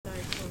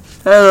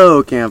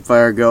Hello,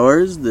 campfire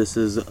goers. This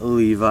is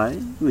Levi.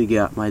 We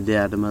got my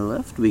dad to my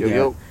left. We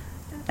got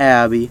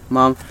Abby,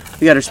 Mom.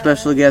 We got our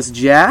special guest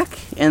Jack,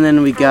 and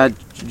then we got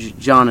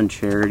John and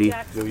Charity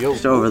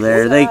just over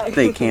there.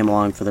 They came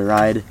along for the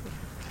ride.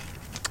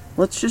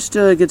 Let's just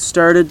get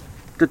started.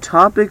 The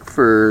topic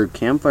for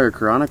Campfire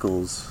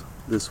Chronicles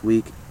this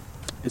week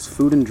is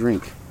food and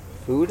drink.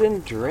 Food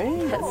and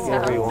drink,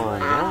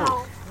 everyone.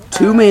 Yeah.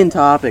 Two main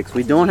topics.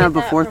 We don't have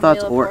before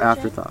thoughts or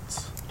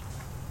afterthoughts.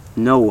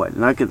 No what?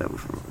 Not get that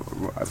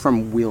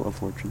from Wheel of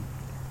Fortune.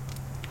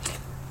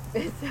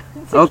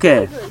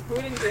 Okay.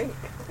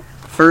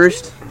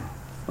 First,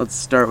 let's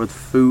start with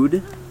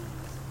food.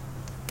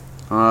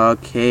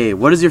 Okay,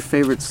 what is your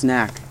favorite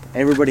snack?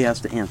 Everybody has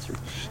to answer.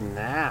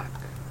 Snack.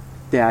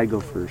 Dad, go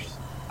first.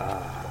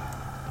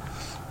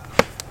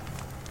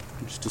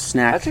 Just a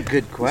snack. That's a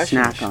good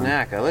question.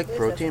 Snack. I like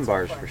protein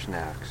bars for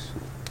snacks.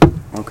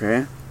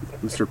 Okay,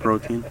 Mr.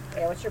 Protein.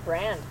 Yeah, what's your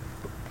brand?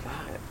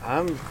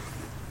 I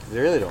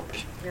really don't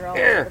You're all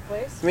care. over the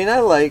place? I mean, I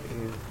like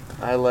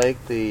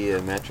the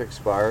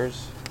Metrix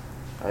bars.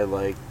 I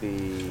like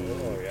the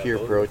Pure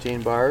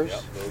Protein bars.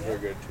 Yep, those are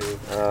good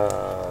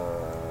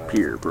too.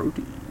 Pure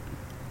Protein.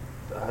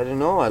 I don't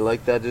know. I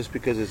like that just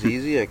because it's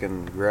easy. I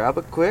can grab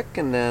it quick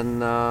and then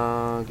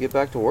get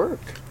back to work.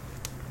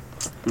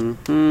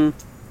 Mm-hmm.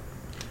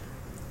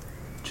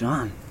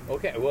 John.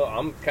 Okay, well,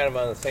 I'm kind of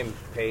on the same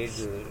page.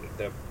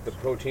 The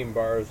protein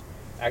bars.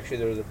 Actually,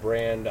 there's a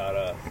brand out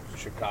of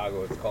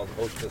Chicago. It's called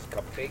Hostess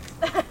Cupcakes.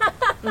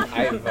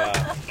 I've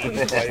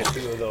eaten quite a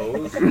few of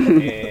those,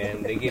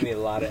 and they give me a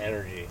lot of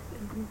energy.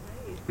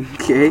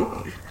 Okay,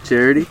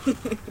 Charity.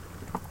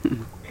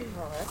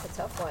 Oh, that's a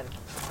tough one.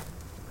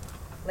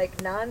 Like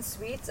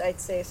non-sweets, I'd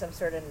say some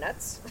sort of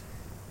nuts.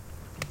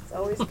 It's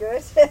always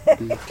good.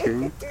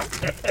 Okay.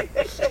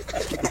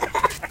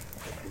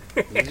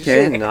 Did you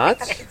say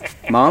nuts?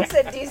 Mom. I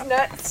said these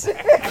nuts.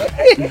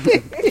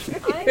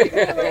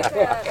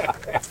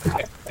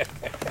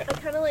 I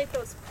kind of like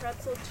those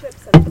pretzel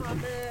chips and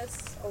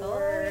hummus,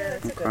 or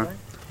That's a good Okay. one.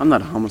 I'm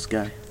not a hummus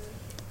guy.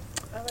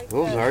 I like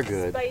Those the are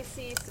good.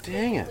 spicy,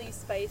 Dang it. sweetly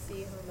spicy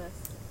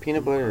hummus.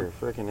 Peanut butter,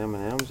 frickin'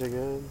 M&Ms are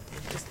good.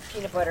 Just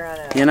peanut butter on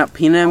a Yeah, not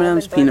peanut M&M's,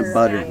 Almond peanut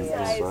butter. butter.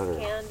 Yeah. Size butter.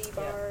 candy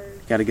bars.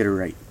 Gotta get it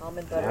right.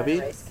 almond butter Abby?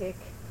 and rice cake.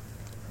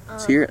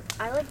 Let's hear it.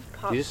 I like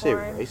popcorn you just say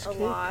rice a cake?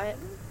 lot,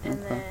 and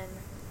Okay. then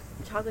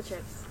chocolate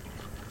chips.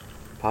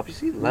 Poppy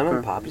seed? Lemon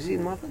Okay. poppy seed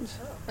muffins?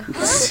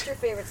 What's your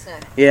favorite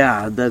snack?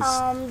 Yeah, that's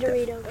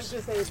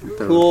Doritos.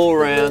 Cool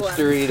Ranch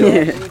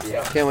Doritos.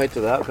 yeah. Can't wait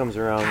till that comes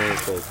around. When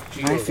it's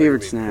like, My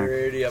favorite snack.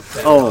 Pretty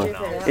upset Oh,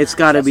 about now. it's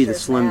gotta be the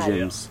Chester's Slim mad.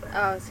 Jims. Oh,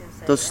 I was gonna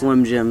say Those yeah.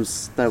 Slim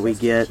Jims that we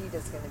get.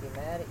 Cheetah's gonna be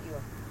mad at you.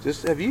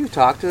 just have you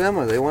talked to them?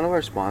 Are they one of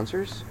our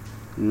sponsors?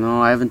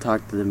 No, I haven't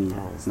talked to them yet.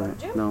 Oh. Slim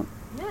Jim? No,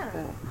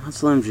 Yeah. not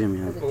Slim Jim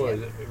yet. What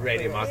was it?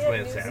 Radio Macho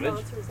Man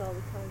Savage?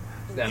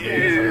 Snap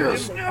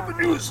snap a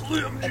new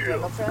Slim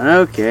Jim.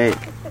 Okay.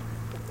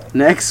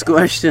 Next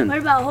question. What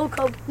about Hulk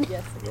Hogan?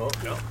 No.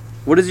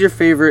 What is your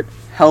favorite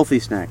healthy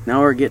snack?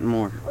 Now we're getting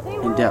more They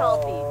in were depth.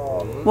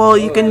 healthy. Well,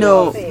 you can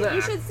go. You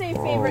should say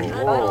favorite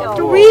Oh.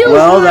 unhealthy. Doritos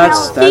Well, are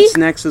that's healthy.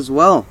 next as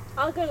well.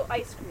 I'll go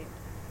ice cream.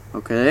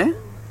 Okay.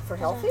 For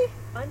healthy?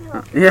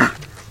 Unhealthy. Yeah.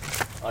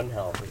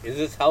 Unhealthy. Is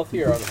this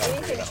healthy or unhealthy?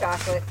 Anything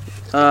chocolate.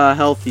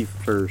 Healthy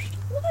first.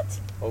 What?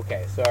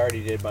 Okay, so I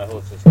already did my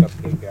Hostess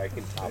Cupcake. I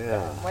can top Yeah.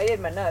 Well, I did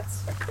my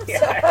nuts.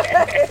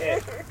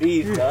 that.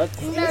 These nuts.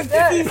 These nuts.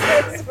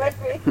 That's my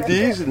favorite.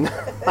 These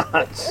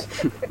nuts.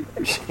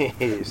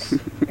 Jeez.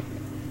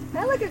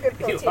 I like a good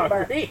You protein bar.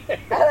 hungry?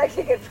 I like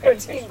a good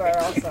protein bar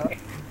also.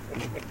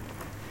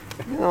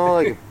 You know,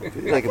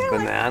 like a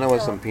banana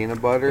with some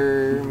peanut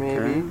butter, maybe.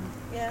 Okay.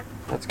 Yeah.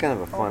 That's kind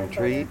of a fun Almond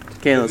treat.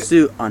 Okay, let's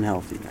do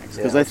unhealthy next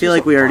because Yeah, I feel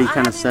like we already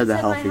kind I of said the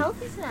haven't even healthy.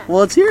 my healthy snack. Well,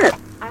 let's hear it.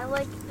 I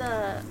like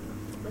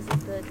was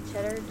it the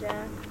cheddar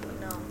jack?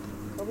 No.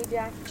 Colby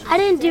Jack. I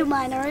didn't do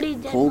mine. I already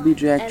did. Colby mine.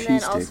 Jack And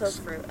cheese then also sticks.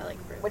 fruit. I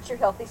like fruit. What's your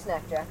healthy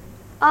snack, Jack?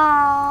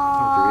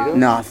 Doritos?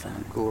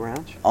 Nothing. Cool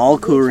Ranch? All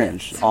Cool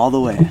Ranch, all the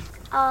way.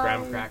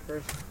 Graham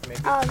crackers,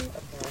 maybe?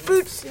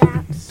 Fruit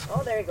snacks.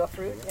 Oh, there you go,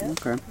 fruit. Yeah.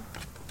 Okay.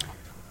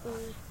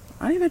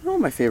 I don't even know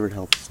what my favorite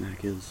healthy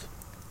snack is.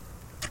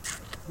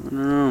 I don't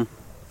know.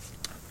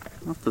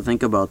 I'll have to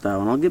think about that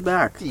one. I'll get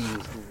back. These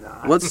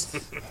nuts.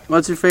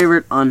 What's your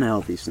favorite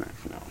unhealthy snack?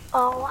 No.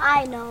 Oh,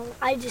 I know.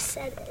 I just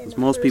said it. In the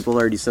Most first- people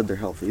already said they're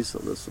healthy, so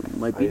this one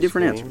might be Ice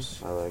different cream.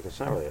 answers. I like it's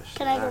not really a snack.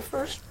 Can I go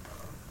first?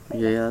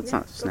 Yeah, that's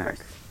not a snack.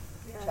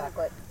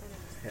 Chocolate.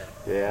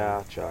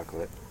 Yeah,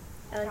 chocolate.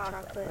 I like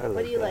chocolate. I What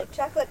like do you that. like?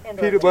 Chocolate and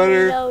Peanut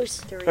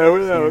Doritos. butter.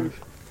 Doritos.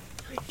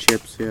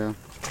 Chips, yeah.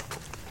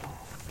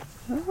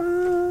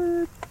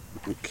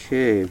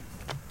 Okay.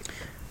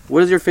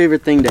 What is your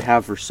favorite thing to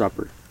have for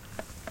supper?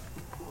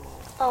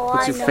 Oh,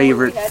 What's I your know.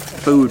 favorite We had some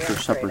food for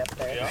ribs supper? right up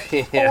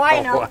there. Yeah, Oh,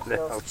 I know. whatever.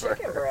 Those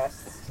chicken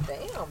breasts.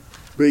 Damn.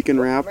 Bacon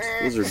wrapped.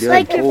 Those are It's good.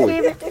 like your Holy.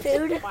 favorite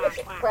food.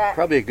 Crack.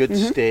 Probably a good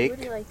Mhm. steak, What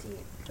do you like to eat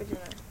for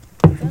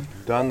dinner?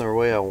 done the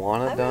way I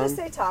want it I'm gonna done.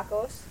 say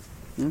tacos.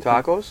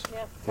 Tacos?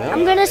 Yep. Yeah.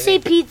 I'm gonna say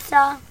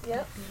pizza.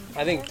 Yep.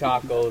 I think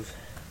tacos.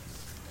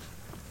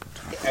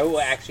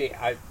 Actually,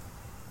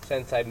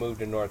 since I moved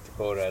to North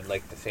Dakota, I'd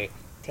like to say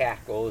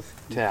tacos.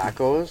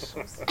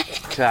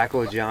 Tacos.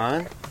 Taco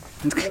John.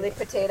 Really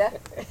potato?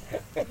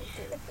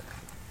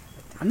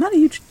 I'm not a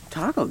huge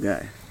taco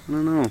guy. I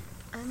don't know.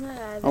 I'm not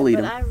either, I'll eat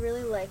but 'em. I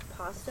really like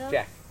pasta.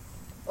 Jack.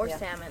 Or Yeah.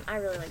 salmon. I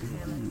really like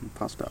salmon.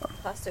 Pasta.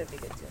 Pasta would be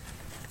good too.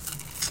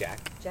 Jack.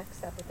 Jack,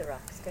 stop with the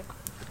rocks, okay?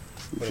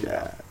 Put 'em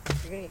down.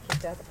 You're gonna get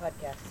kicked out of the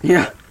podcast.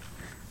 Yeah.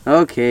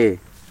 Okay.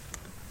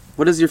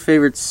 What is your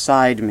favorite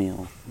side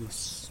meal?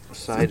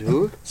 Side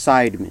who?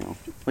 Side meal.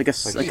 Like a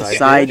Like like a side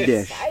side dish?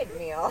 dish. Side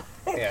meal.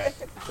 Yeah.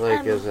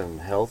 Like as in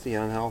healthy,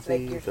 unhealthy?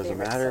 Like your Doesn't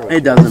favorite matter. side.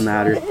 It doesn't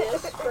matter.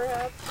 Dish,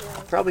 perhaps.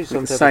 Yeah. Probably some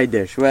Like a type side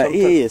dish. Well, some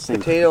yeah, type- yeah, same.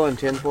 potato and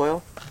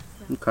tinfoil.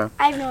 Okay.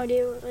 I have no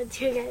idea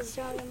what you guys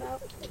are talking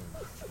about.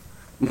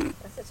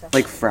 That's a tough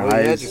Like one.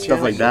 Well, you had fries, your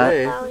stuff like chance that.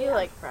 today. Oh, You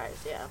like fries,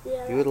 yeah.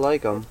 Yeah. You would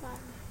like them.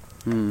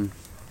 Hmm.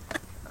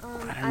 I I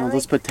don't know. like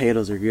Those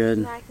potatoes are good.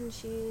 mac and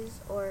cheese,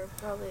 or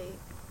probably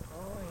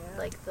Oh, yeah.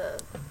 like the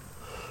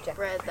Jack.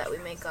 bread that we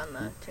make on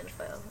the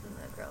tinfoil in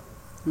the grill.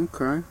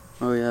 Okay.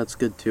 Oh yeah, that's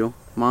good too.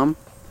 Mom,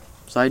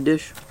 side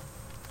dish.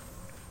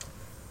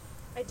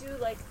 I do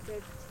like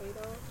good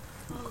potato.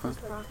 Okay.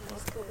 Just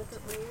broccolis go with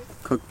it weird.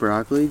 Cooked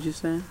broccoli, did you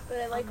say? But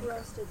I like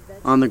roasted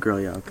vegetables. On the grill,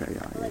 yeah. Okay,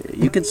 yeah.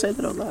 You can say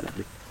that out loud.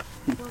 Abby.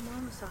 Well,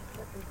 Mom was talking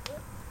about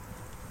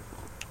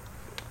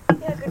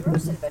before. Yeah, good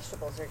roasted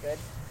vegetables are good.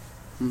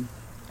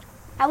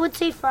 I would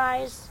say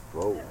fries.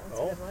 Whoa. That's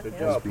a Oh, good one, good yeah.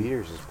 job.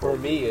 Peters is For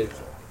me, it's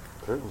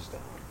curtains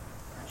down.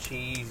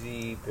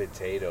 cheesy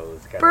potatoes.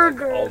 Kind of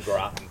Burgers. like all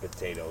gratin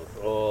potatoes.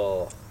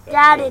 Oh. that's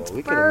Dad, good. it's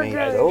We could have made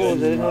burgers. those. I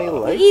didn't know you We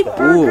liked eat that.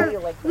 burger. You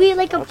like We eat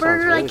like a That sounds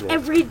burger really like good.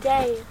 every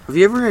day. Have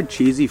you ever had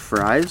cheesy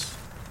fries?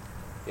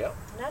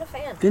 Not a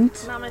fan.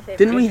 Didn't Not my favorite.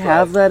 Didn't we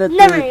have that at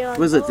Never the? ate one.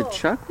 Was it the Oh.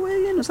 Chuck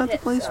Wagon? Is that the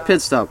Pit place? Stop.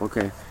 Pit Stop.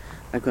 Okay,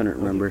 I couldn't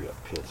remember. You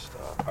got pissed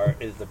off. Or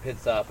is the Pit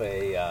Stop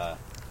a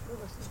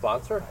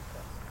sponsor?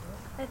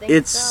 I think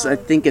It's. so. I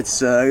think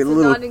it's a It's a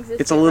little. non-existent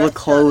It's a little restaurant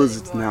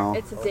closed anymore. now.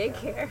 It's a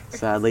daycare.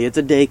 Sadly, it's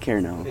a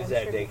daycare now. Is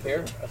that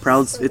daycare?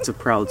 Proud. It's a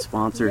proud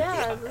sponsor.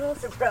 Yeah, a little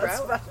proud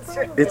sprout.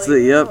 sponsor. It's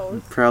Probably. the Who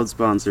knows? proud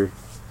sponsor.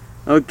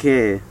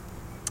 Okay.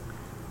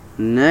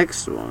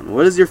 Next one.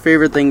 What is your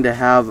favorite thing to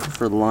have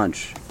for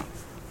lunch?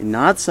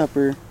 Not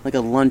supper, like a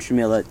lunch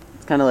meal that's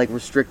kind of like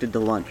restricted to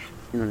lunch.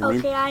 You know what I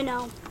mean? Okay, I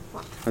know.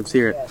 Let's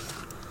hear it.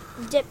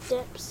 Dips.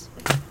 Yep.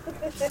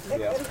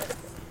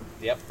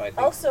 Yep, I think.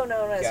 Also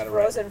known as Got it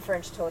right. frozen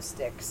French toast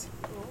sticks.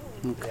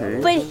 Okay.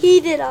 But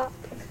heat it up.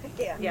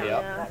 Yeah. Yeah.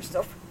 Yep. Not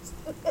still.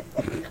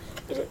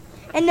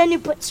 And then you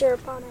put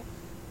syrup on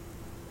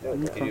it.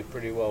 You do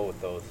pretty well with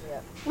those.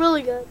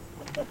 Really good.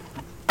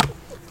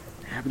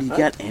 Abby, you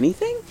got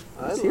anything?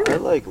 Let's hear I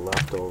it. like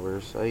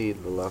leftovers. I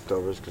eat the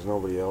leftovers because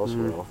nobody else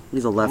will.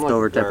 He's a I'm like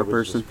leftover a type of garbage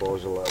person.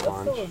 disposal at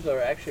lunch. Leftovers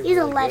are actually He's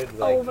a really good.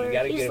 Like, leftover. you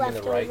gotta He's get them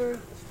in the right leftover.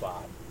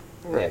 spot.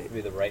 They Right. have to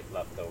be the right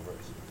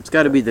leftovers. It's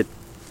got to be the.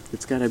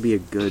 It's got to be a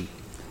good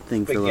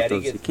thing for Spaghetti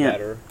leftovers. You gets can't.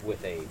 better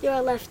with age. You're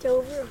a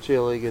leftover.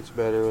 Chili gets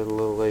better with a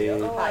little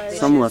age. Oh, I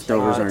Some like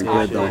leftovers Hot aren't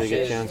dishes, good though. They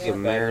get a chance to Yeah.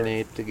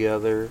 marinate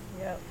together.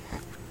 Yep.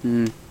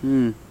 Hmm.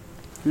 Hmm.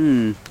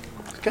 Hmm.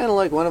 It's kind of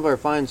like one of our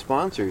fine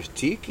sponsors,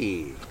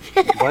 Tiki.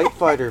 Bite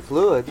Fighter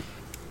Fluid.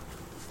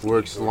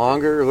 Works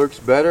longer, works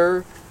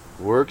better,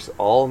 works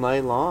all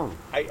night long.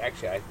 I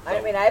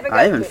I mean, I haven't. I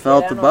gotten haven't bit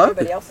felt yet. the I don't know if bug.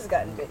 Anybody else has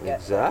gotten bit yet?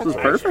 Exactly. This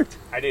is perfect.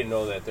 I didn't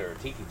know that there were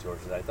tiki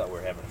torches. I thought we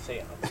were having a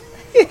seance.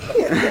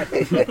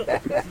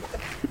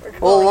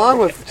 Well, along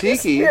with The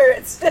Tiki,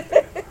 spirits.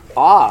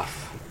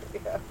 Off,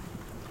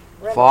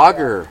 Run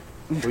Fogger.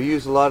 We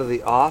use a lot of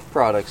the Off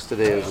products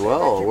today as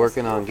well, Fogger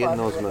working on was getting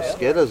those Fogger.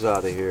 mosquitoes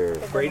out of here.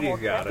 Brady's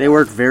got They it.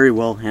 work very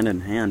well hand in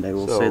hand. I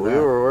will So say we that.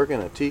 were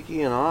working at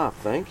Tiki and Off.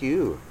 Thank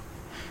you.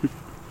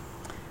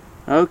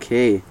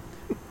 Okay.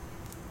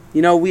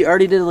 You know, we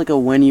already did like a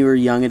when you were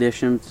young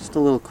edition. Just a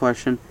little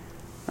question.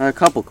 A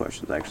couple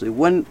questions, actually.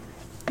 When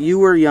you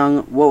were young,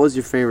 what was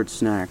your favorite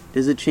snack?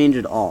 Does it change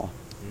at all?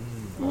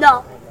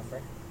 No.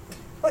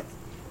 You're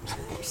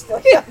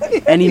still young.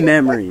 Any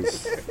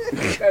memories?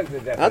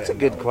 That's a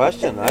good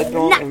question. I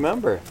don't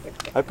remember.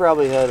 I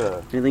probably had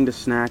a. Anything to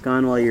snack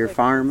on while you're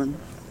farming?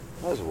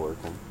 I was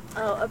working.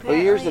 Oh,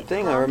 apparently. here's the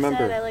thing, I Mom remember-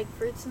 Said I like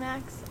fruit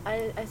snacks.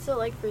 I still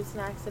like fruit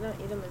snacks. I don't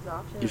eat them as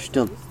often. You're as I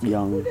still used to.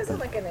 young. Who doesn't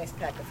but- like a nice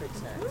pack of fruit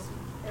snacks?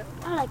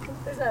 I like them.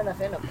 There's not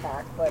enough in a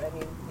pack, but I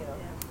mean,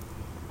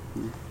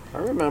 you know. I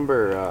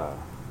remember I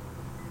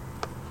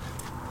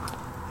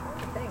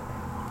think.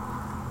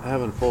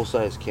 having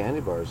full-size candy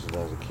bars as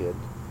I was a kid.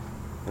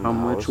 in How the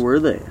much house. were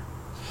they?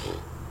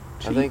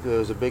 I think it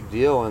was a big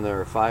deal when they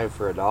were 5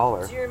 for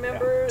 $1. Do you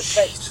remember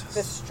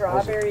the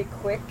strawberry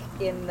quick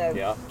in the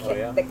Yeah. Oh,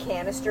 yeah. the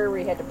canister where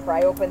you had to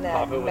pry open that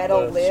Pop it with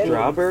metal the lid?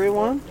 Strawberry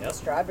one? Yep.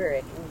 Strawberry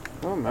I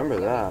don't remember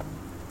that.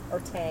 or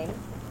Tang.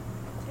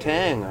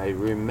 Tang, I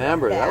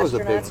remember. The That was a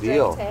big astronauts drink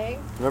deal. Tang.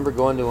 I remember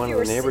going to one If of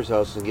you the were neighbors'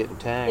 houses and getting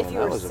Tang, If and you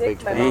that were was a sick,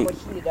 big my thing. mom would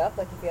heat it up.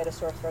 Like if you had a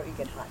sore throat, you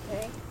could hot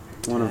Tang.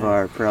 One of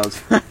our proud.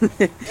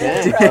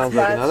 Tang sounds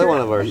like another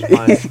one of our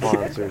fine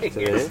sponsors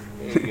today.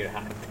 You get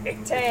hot.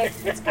 Tank.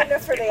 It's good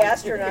enough for the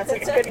astronauts.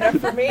 It's good enough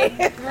for me.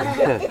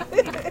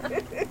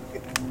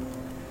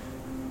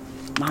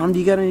 Mom, do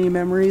you got any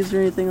memories or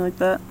anything like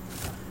that?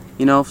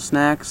 You know,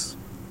 snacks?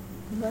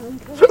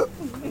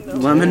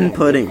 Lemon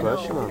pudding.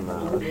 Question on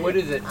that. What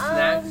is it?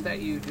 Snacks that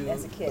you do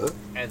As a kid.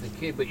 as a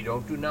kid, but you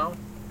don't do now?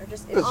 Or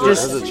just,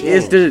 Just,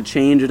 Has it did it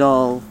change at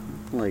all?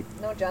 Like,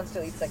 no, John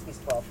still eats like he's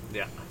 12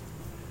 Yeah.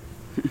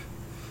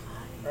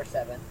 or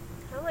 7.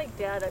 Kind of like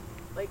Dad.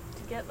 Like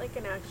to get like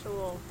an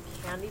actual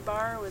candy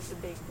bar was a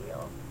big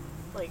deal.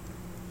 Like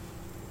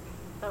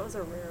that was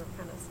a rare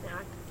kind of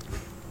snack.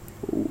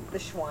 The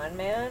Schwan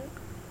man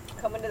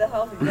coming to the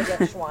house. We got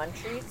Schwan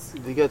treats.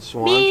 You got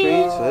swan Me-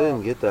 treats? I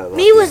didn't get that.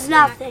 Me lucky. was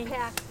nothing.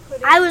 Pack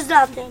pudding. I was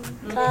nothing. Did you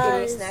give me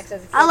 'Cause snacks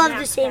as a kid? I love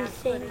the Snack same pack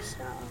thing, pudding. so.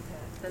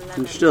 The I'm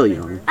lemon still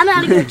flavor. young. I'm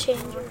not a good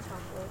changer.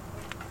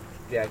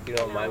 Jack, you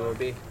know what mine would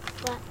be?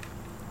 What?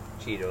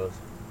 Cheetos.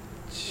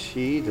 When I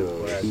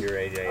Cheetos. was your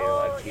age, I Oh,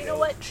 love Cheetos. you know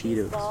what? Cheetos.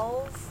 Cheese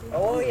balls.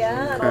 Oh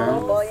yeah, the Okay.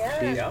 little ball, yeah.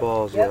 Cheese Yeah.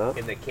 balls, Yep. yeah.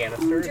 In the Do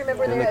canister. you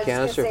remember And the I was gonna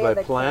canisters say by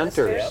the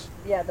Planters. canisters?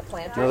 Yeah, the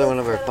planters. Another one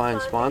of our Kinda fine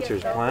fun to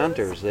sponsors, get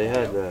Planters. They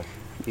had,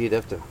 you'd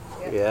have to,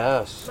 Yep.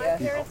 yes. My Yeah.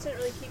 parents didn't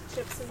really keep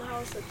chips in the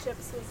house, so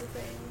chips was a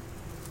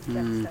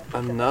thing.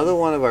 Another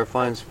one of our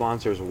fine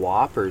sponsors,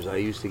 Whoppers. I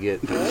used to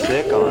get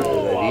sick on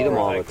because I'd eat them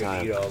all I the could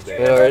time. eat all day.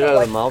 They right out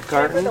of the milk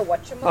Remember the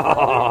carton.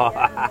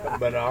 whatchamacallit?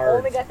 But Oh,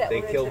 ours, we got that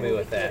they one killed into me the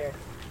with movie that. theater.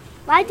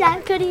 My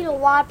dad could eat a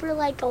Whopper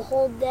like a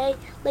whole day,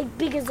 like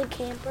big as a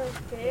camper.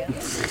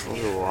 Those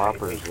are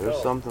Whoppers.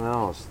 There's something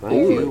else.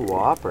 Thank you,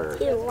 Whopper.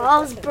 He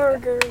loves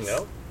burgers.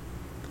 No?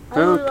 I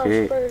really Okay.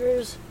 love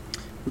burgers.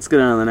 let's get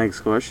on to the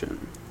next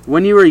question.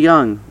 When you were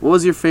young, what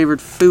was your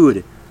favorite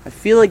food? I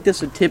feel like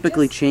this would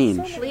typically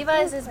change.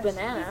 Levi's is Levi,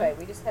 banana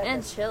we just had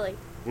and this. chili.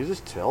 You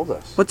just told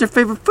us. What's your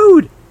favorite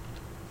food?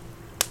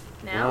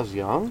 When I Now was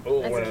young,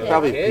 Oh, As when a I was kid.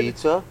 probably a kid,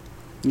 pizza.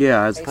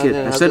 Yeah, as a And kid.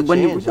 then I how's said it when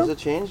you change? were How's young. it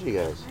change, you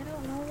guys? I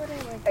don't know what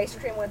I like. Ice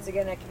cream once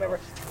again. I can remember.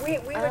 We I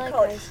would like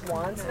call it ice cream.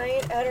 Schwan's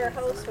night at our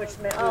house, which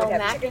meant we Oh, would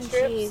have mac chicken and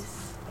strips cheese.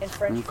 and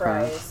French Okay.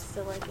 fries.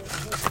 Still like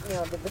it. You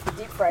know, the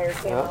deep fryer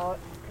came Yeah. out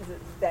because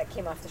that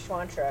came off the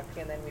Schwan truck,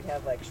 and then we'd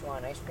have like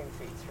Schwan ice cream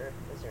treats for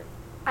dessert.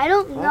 I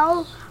don't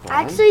know. Fine.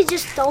 I actually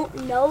just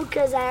don't know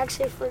because I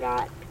actually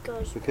forgot.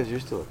 Because Because you're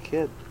still a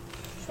kid.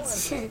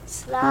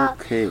 stop.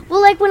 Okay.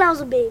 Well, like when I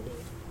was a baby.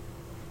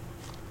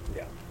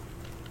 Yeah.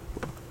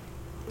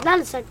 Not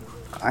a second.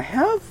 I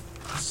have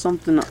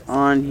something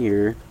on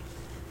here.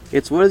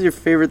 It's what is your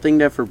favorite thing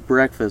to have for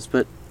breakfast,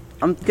 but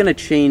I'm gonna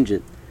change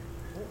it.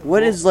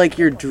 What is like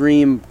your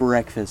dream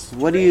breakfast?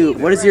 What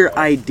is your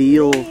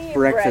ideal Dream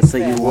breakfast that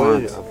you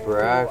breakfast. want?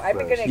 Good I've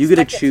been breakfast. gonna You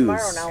gotta expect it tomorrow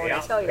choose. now when I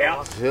Yeah, tell you. yeah.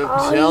 I'm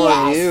Oh,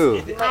 telling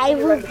yes. you. I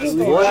will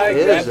be What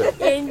is it?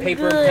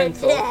 Paper good.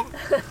 pencil.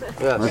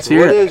 Yes. Let's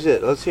hear What it. is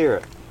it? Let's hear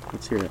it.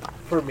 Let's hear it.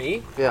 For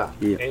me, Yeah.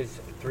 is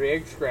 3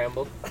 eggs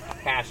scrambled,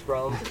 hash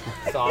browns,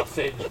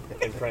 sausage,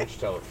 and French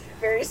toast.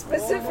 Very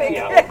specific.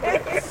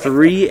 Yeah.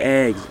 3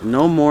 eggs,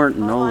 no more,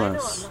 no Oh, I know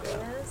less. what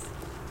mine is.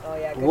 Oh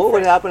yeah. Good What would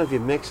French- happen if you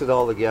mix it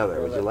all together?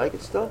 Would you like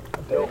it still?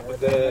 No,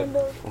 the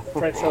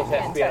French toast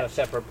has to be on a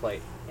seperate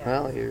plate.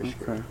 Well, you're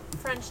Okay.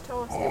 French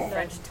toast. Oh, is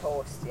French nice.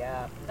 toast.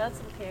 Yeah. That's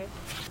okay.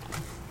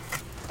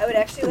 I would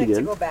actually Pretty like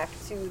to good. go back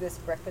to this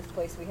breakfast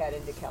place we had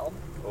in DeKalb.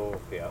 Oh,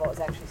 yeah. Well, it was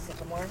actually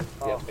Sycamore.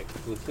 Oh, Yep,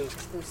 exclusive.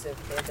 exclusive.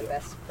 They had the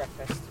best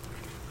breakfast.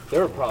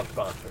 They're a proud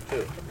sponsor, too.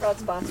 The proud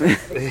sponsor of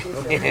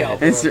exclusive. Yeah.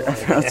 It's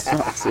that's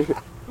awesome.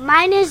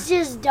 Mine is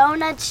just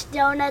donuts,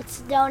 donuts,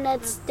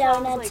 donuts,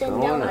 donuts, and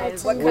like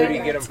donuts. What and kind do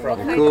you get 'em donuts from?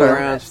 and cool donuts.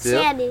 ranch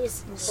dip.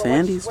 Sandy's.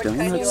 Sandy's, What kind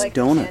do you donuts, like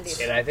donuts. Sandy's?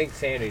 And I think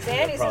Sandy's,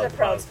 Sandy's is a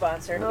proud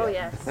sponsor. Oh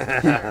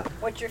yes.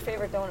 What's your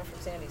favorite donut from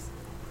Sandy's?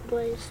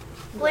 Glazed.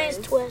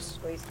 Glazed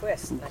twist. Glazed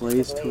twist. not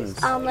Glazed the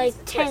twist. Like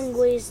Glazed 10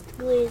 twist.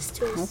 glazed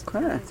twists.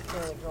 Okay. He's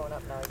clearly growing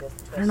up now. He does the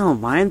twist. I don't know.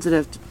 Mine's would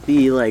have to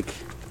be like,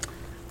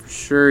 for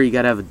sure. You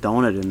gotta have a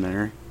donut in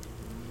there.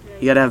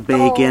 You gotta have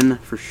bacon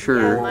for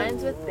sure. Yeah,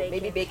 mine's with bacon.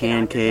 Maybe bacon on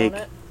your Pancake.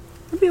 donut.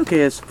 I'd be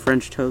okay as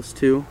French toast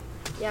too.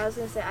 Yeah, I was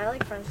gonna say I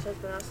like French toast,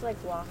 but I also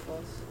like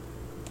waffles.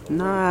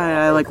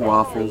 Nah, I like Really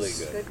waffles.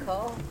 good. Good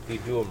call. If you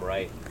do them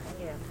right.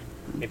 Yeah.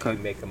 If you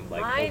make them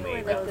like Mine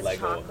homemade, were not the Lego.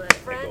 chocolate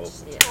French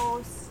French Yeah.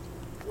 toast.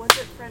 Was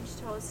it French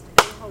toast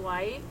in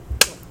Hawaii?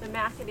 The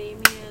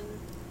macadamian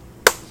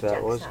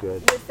That was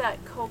good. with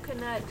that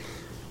coconut.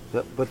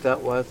 But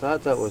I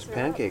thought that was Syrup.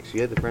 pancakes.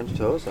 You had the French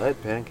toast. I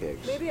had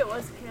pancakes. Maybe it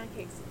was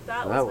pancakes.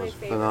 That That was was my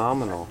favorite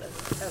phenomenal.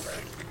 breakfast ever.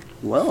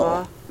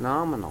 Well,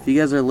 Phenomenal. if you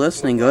guys are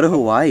listening, go to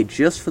Hawaii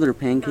just for their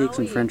pancakes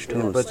and Maui. French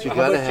Yeah, toast. but you How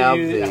gotta much have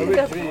did you, how the.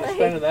 much did you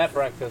spend on that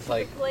breakfast?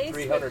 Like Place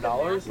with the $300?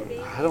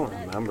 macadamia I don't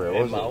nut remember. It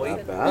In wasn't Maui?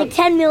 that Like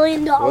bad. $10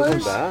 million. It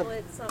wasn't bad,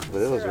 chocolate something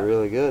but it was syrup.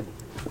 really good.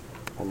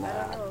 I don't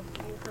know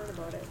if you've heard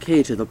about it.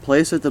 Okay, to the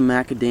place with the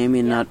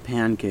macadamia nut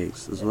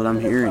pancakes is what I'm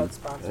Another hearing. proud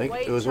sponsor. I think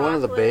White it was one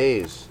of the chocolate,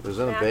 bays. It was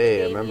in a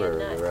bay. I macadamia remember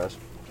nut. the rest.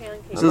 I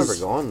Pancakes. This remember is-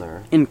 going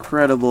there.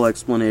 Incredible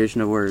explanation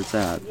of where it's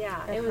at.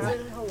 Yeah, it was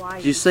in Hawaii.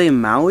 Did you say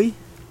Maui?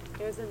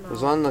 It was in It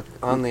was Maui.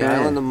 on the Okay.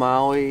 island of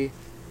Maui.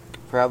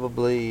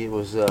 Probably it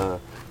was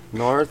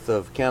north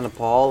of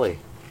Kanapali.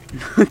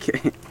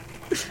 Okay.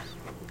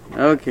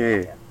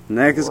 Okay,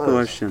 next Was.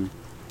 question.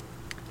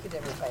 Could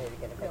never find it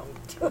again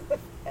if I need to.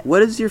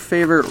 What is your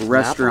favorite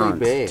restaurant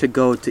Bay. to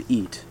go to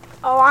eat?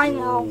 Oh, I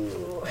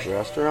know.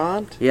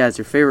 Restaurant? Yeah, it's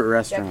your favorite Jackie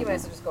restaurant. might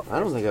as well just go first. I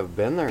don't think I've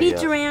been there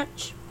Pizza yet.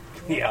 Ranch.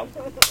 Yep.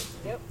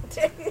 Yep.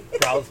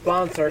 Proud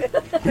sponsor.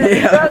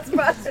 Yeah. Proud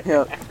sponsor.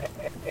 Yeah.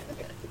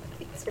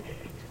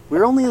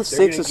 We're only They're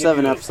 6 or gonna 7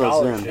 give you a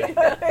episodes in,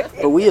 scholarship.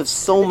 but we have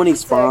so many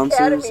Pizza sponsors.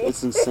 Academy.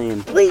 It's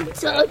insane.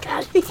 Pizza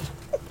Academy.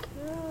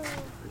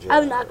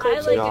 I'm not I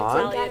cooking. like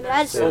John? Italian.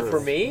 That's So for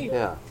me,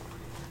 Yeah.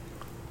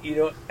 you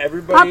know,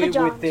 everybody Papa would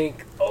John's.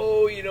 think,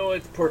 oh, you know,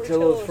 it's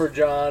Portillo's for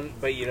John,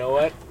 but you know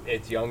what?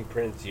 It's Young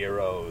Prince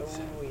Zero's.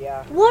 Oh,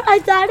 yeah. What? I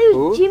thought it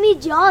was Who? Jimmy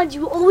John's.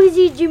 You always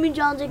eat Jimmy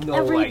John's like No,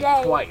 every like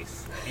day.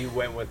 twice. You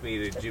went with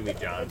me to Jimmy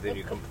John's and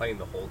you complained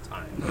the whole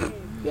time.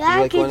 Yeah,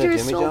 You like going kids to were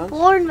Jimmy so John's?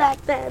 born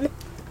back then.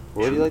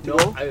 Where do you like to No,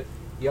 go?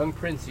 Young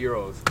Prince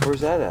Zero's.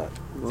 Where's that at?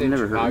 It's I've in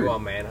never heard Chicago of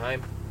on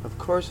Manheim. Of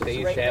course it's They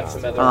used right to have next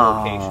some to other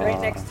Ah. locations.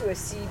 Right next to a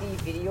CD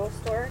video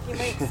store, you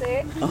might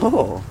say.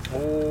 Oh,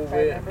 Oh, If I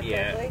remember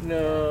yeah. correctly.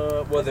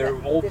 No, well, their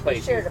old place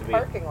They shared used a to be.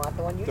 parking lot,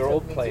 the one you Their took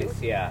old me place,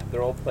 to. yeah.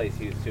 Their old place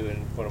used to,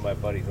 and one of my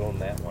buddies owned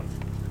that one.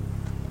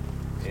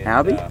 And,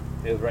 Abby?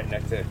 It was right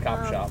next to a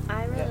cop shop.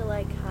 I really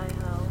like Hi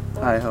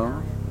Ho.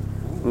 Hi-Ho.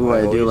 Ooh, I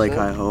Hi-Ho, do you like said?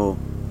 Hi-Ho.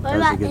 What That's a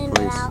about good In and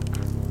place. Out?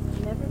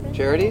 Never been.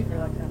 Charity?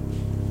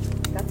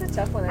 That's a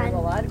tough one. There's a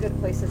lot of good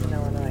places in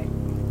Illinois.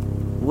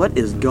 What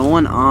is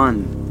going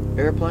on?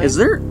 Airplane? Is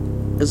there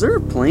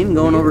a plane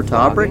going over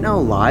top right now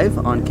live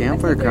on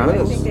Campfire I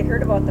Chronicles? think they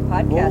heard about the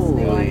podcast and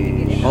they wanted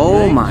to get in.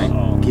 Oh my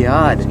It's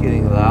god.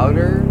 getting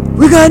louder.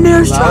 We got an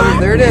airstrike! Louder,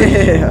 there it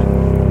is. Yeah.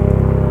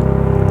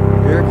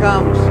 Here it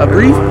comes. A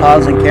brief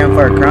pause in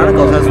Campfire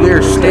Chronicles as we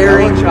are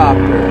staring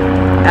Helicopter.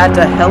 at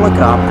a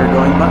helicopter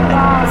going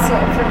by. So,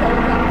 for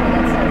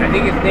helicopter, that's I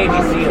think it's Navy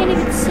Oh, you can't SEALs.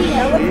 even see it.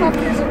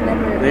 helicopters have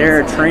never.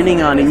 They're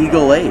training on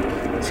Eagle Lake.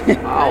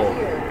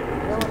 Ow.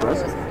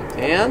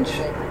 And?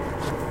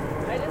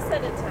 I just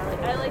said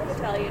Italian. I like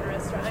Italian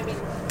restaurant. I mean,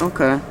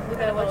 Okay.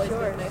 that always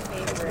been my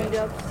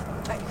favorite.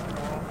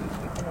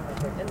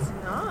 It's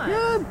not.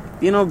 Yeah,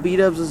 you know,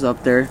 B-Dubs is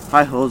up there.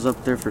 Hi-Ho's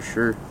up there for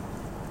sure.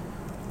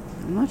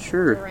 I'm not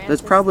sure. The ranch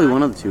That's is probably fine.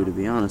 one of the two, to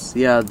be honest.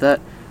 Yeah,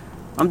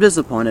 I'm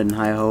disappointed in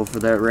Hi-Ho for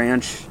that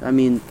ranch. I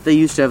mean, they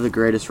used to have the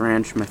greatest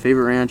ranch, my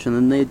favorite ranch, and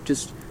then they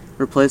just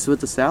replaced it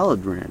with the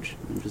salad ranch.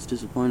 I'm just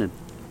disappointed.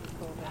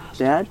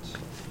 Dad,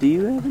 do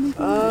you have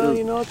anything?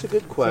 You know, it's a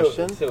good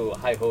question. So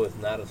Hi-Ho is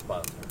not a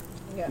sponsor.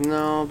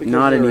 No, because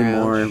Not they're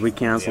anymore. ranch. We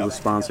canceled the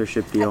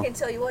sponsorship I deal. can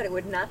tell you what, it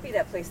would not be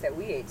that place that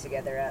we ate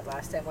together at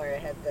last time where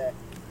it had that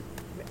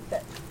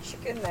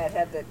chicken that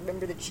had the,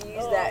 remember the cheese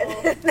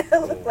that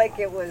looked like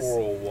it was,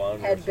 401 or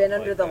had been something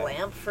under like the that.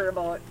 lamp for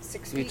about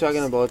 6 You weeks.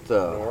 talking about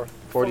the North?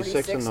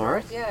 46 and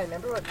North? Yeah, I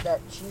remember what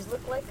that cheese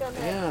looked like on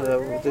that Yeah,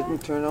 burger I that had?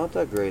 didn't turn out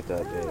that great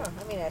that day. Yeah,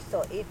 I mean, I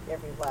still ate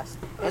every last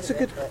bit That's a of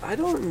good. it, but I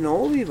don't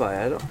know,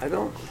 Levi. I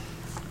don't.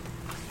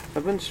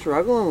 I've been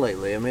struggling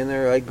lately. I mean,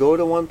 I'd go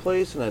to one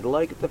place and I'd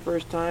like it the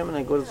first time, and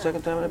I'd go to the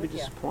second time and I'd be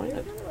Yeah.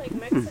 disappointed. Kind of like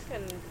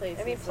Mexican places.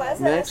 I mean, though.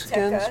 Plaza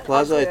Mexicans, Azteca,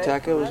 Plaza good.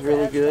 Azteca was Plaza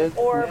really Azteca. good.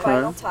 Or Okay.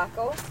 Vinyl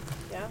Taco.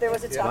 Yeah. There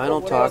was a taco.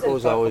 Vinyl there was a- Taco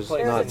is always There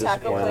was There not was a taco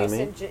disappointing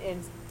place me.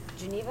 in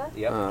Geneva.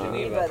 Yep, Geneva.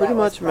 Geneva. Pretty That was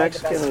much probably the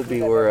Mexican best would be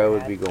food I've where I ever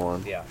would had. be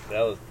going. Yeah,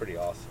 that was pretty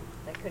awesome.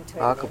 I couldn't tell you the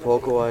name of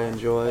Acapulco I it.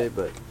 enjoy,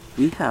 but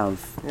We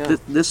have. Yeah.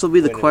 This will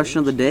be the Wait a question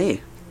of the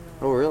day.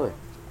 oh really?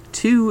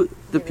 To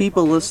the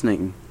people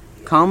listening,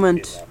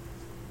 comment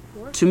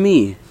to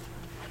me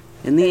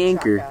in the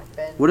anchor. Petrarca,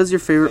 Ben- What is your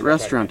favorite Ben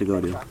restaurant to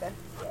go to? Petrarca.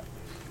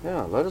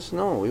 Yeah, let us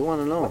know. We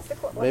want to know. What's the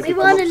qu- what's Maybe We the- come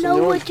want up to some know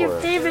new what ones your for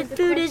us. favorite The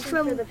food is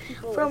question for the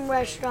people from listening.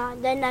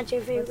 restaurant. Then that's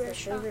your favorite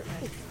what's the restaurant.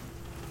 favorite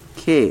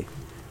Okay.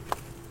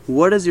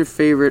 What is your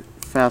favorite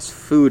fast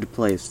food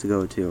place to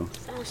go to?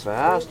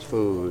 Fast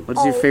food. What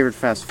is your Oh. favorite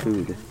fast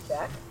food?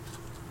 Jack?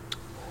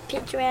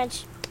 Pizza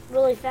Ranch,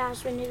 really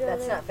fast when you go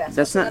That's there. not fast.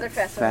 That's What's not another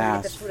fast one where you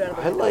get the fast. food out of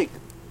the I window? like.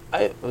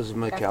 Was After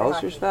McAllister's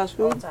hockey, fast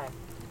all food? the time.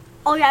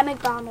 Oh yeah,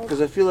 McDonald's.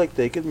 Because I feel like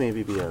they could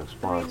maybe be a I mean,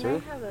 sponsor.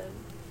 they have a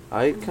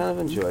I kind of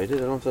enjoyed it. I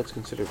don't know if that's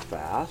considered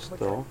fast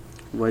though.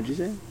 What'd you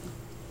say?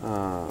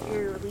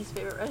 your least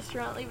favorite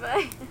restaurant,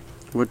 Levi.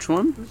 Which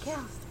one? McAllister.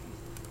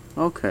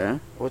 Okay.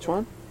 Which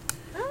one?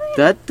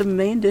 The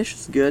main dish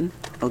is good.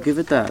 I'll give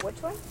it that.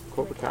 Which one?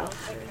 Coca-Cola.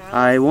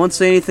 I won't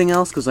say anything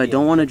else because I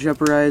don't want to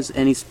jeopardize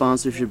any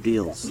sponsorship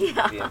deals.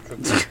 Yeah.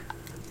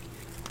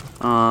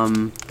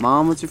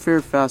 Mom, what's your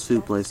favorite fast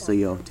food place to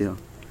go to?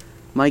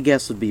 My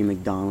guess would be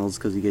McDonald's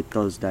because you get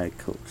those Diet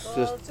Cokes.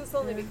 Well, it's just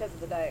only because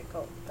of the Diet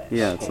Coke. But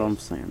Yeah, that's all I'm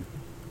saying.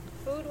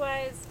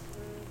 food-wise,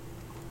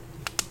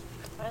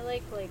 I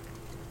like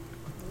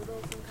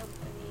Noodles and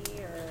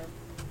Company, or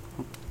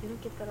you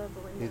don't get that out of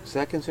the window. Is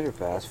that considered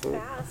fast food?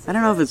 Fast, I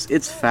don't know if isn't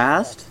it's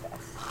fast.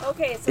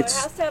 Okay, so it's-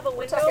 it has to have a We're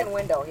window. talking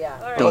window, yeah.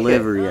 All right.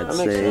 Delivery, That I'd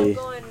makes say. I'm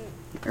going,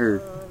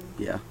 Or um,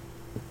 yeah,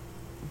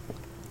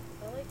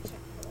 I like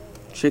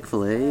Chick-fil-A.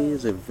 Chick-fil-A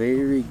is a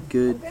very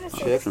good I'm gonna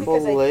say it's option.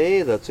 because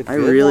Chick-fil-A, that's a I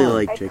good really one.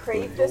 like I Chick-fil-A.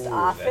 crave this Ooh, that's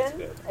often.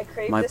 good. I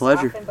crave My this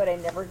pleasure. often, but I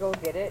never go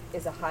get it.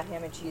 Is a hot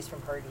ham and cheese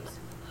from Hardee's.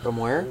 From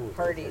where? Ooh,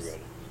 Hardee's. those are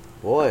good.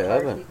 Boy, I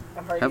haven't.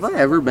 A Hardee's Have I ham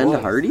ever and been to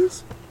Boy.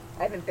 Hardee's?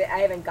 I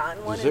haven't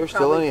gotten one. Is in there still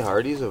probably- any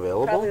Hardee's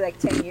available? Probably like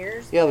 10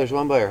 years. Yeah, there's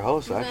one by our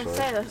house I was actually.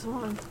 gonna say there's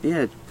one.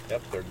 Yeah.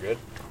 Yep, they're good.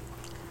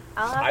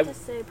 I'll have I- to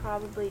say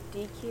probably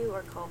DQ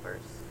or Culver's.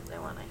 They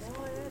want ice Oh,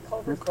 cream. yeah,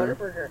 Culver's Okay.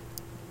 Butterburger.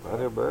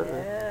 Butterburger.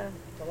 Yeah,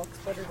 deluxe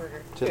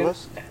Butterburger.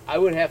 Tiddlers? I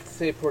would have to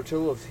say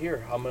Portillo's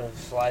here. I'm gonna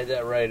slide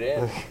that right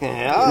in.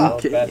 Yeah.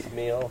 Okay. Best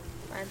meal.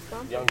 Fried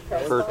stuff. Young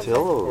Prince,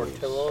 Portillo's.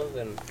 Portillo's,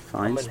 and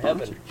Fine I'm in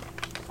sponsor. heaven.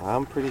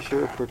 I'm pretty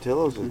sure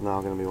Portillo's is now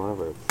going to be one of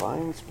our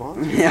fine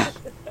sponsors. Yeah.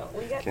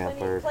 We got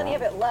Campfire plenty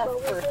of it left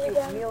for a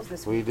few meals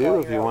this We week. do. while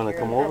If you're you out want to here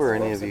come and over,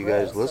 have any some of you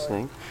roast guys of ribs, so-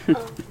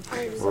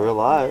 listening, we're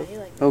alive.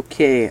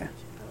 Okay.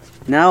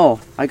 Now,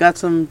 I got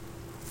some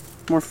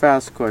more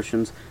fast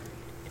questions.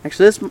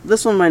 Actually,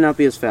 this one might not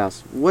be as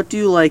fast. What do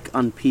you like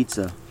on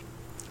pizza?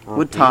 On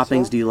What pizza?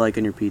 toppings do you like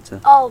on your pizza?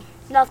 Oh,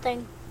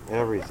 nothing.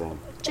 Everything.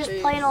 Just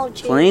plain old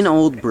cheese. Plain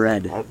old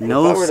bread. If I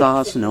No were to-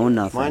 sauce, no My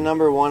nothing.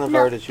 number one, if I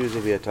No. were to choose,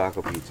 would be a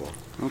taco pizza.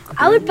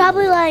 I would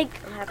probably like.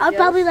 Happy I'd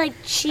probably Joe's? like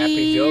Happy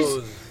cheese,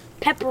 Joe's.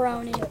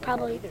 pepperoni,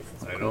 probably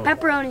I know.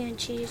 pepperoni and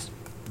cheese.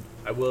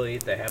 I will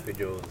eat the Happy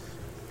Joe's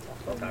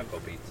taco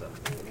pizza.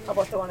 How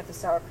about the one with the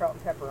sauerkraut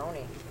and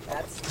pepperoni?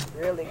 That's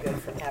really good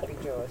from Happy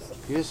Joe's.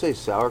 You just say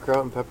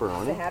sauerkraut and Is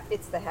pepperoni?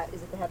 it the Happy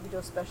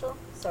Joe special?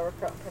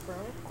 Sauerkraut and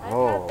pepperoni? I've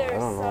Oh, had I their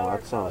don't know.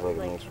 That sauerkraut sounds like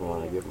with, it makes me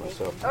want to Canadian give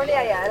myself. bacon. Oh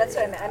yeah, that's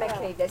what I meant. I meant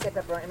Canadian. Did I say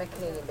pepperoni? I meant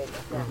Canadian bacon.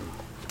 Yeah.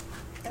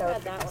 I've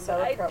had that one, but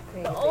Sauerkraut, the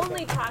Canadian only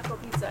bacon. taco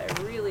pizza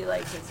I really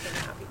like is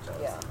from Happy Joe's.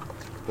 Yeah.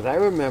 But I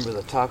remember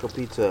the taco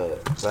pizza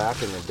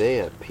back in the day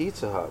at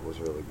Pizza Hut was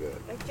really good.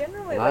 I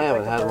generally And like I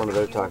haven't like a had one of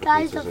their barbecue- taco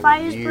Guys, the pizzas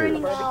fire's in years.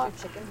 burning Barbecue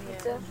off. chicken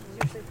pizza is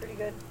usually pretty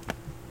good.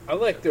 I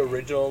like the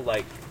original.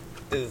 Like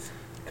this is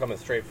coming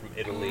straight from I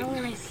Italy, don't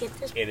want to get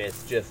this and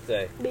it's just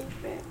a big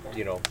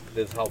you know,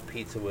 this is how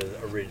pizza was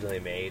originally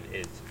made.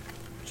 It's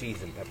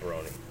cheese and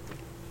pepperoni.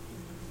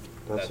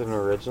 That's an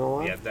original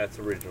one? Yeah, that's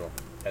original.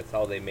 That's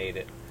how they made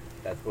it.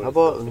 That's what How it's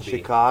about in supposed to be.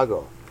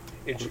 Chicago?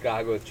 In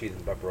Chicago, it's cheese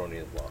and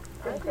pepperoni as well.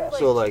 I do So,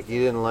 So, like, you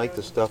didn't like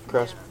the stuffed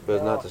crust,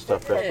 but not the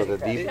stuffed crust, but the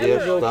deep It dish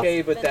was stuff?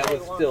 okay, but that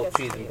was still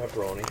cheese and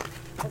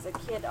pepperoni. As a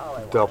kid, all I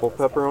wanted Double was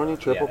pepperoni,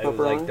 triple Yeah, it was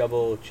like pepperoni?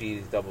 double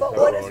cheese, double but pepperoni,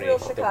 what is real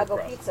double Chicago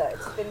crust. pizza?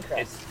 It's thin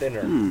crust. It's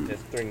thinner.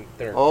 It's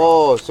thinner.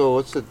 Oh, so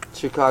what's the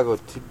Chicago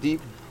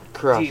deep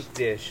crust? Deep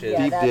dish is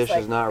Yeah, Deep that's dish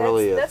is not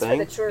really a that's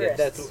thing? for the yeah,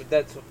 tourists.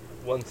 that's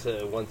once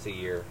a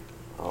year.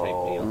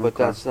 Oh, meal. but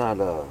that's not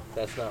a.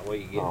 That's not what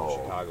you get Oh.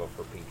 in Chicago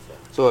for pizza.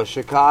 So a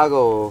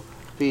Chicago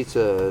pizza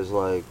is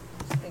like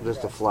Thin just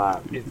a crust.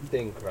 flat. It's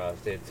thin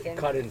crust. It's Thin-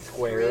 cut in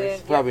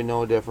squares. Yeah. Probably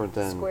no different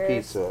than Squares.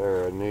 pizza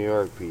or a New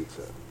York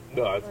pizza.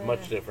 No, it's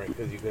much different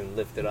because you can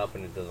lift it up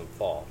and it doesn't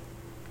fall.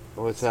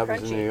 What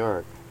happens in crunchy. New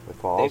York? It They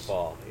falls?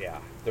 fall. Yeah,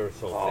 they're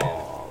so thin.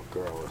 Oh,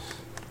 gross.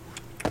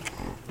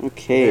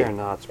 Okay. They're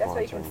not That's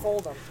why you can sponsoring.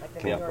 fold them. Like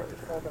the New Yeah. York, you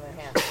fold them in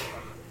half.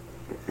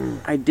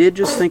 I did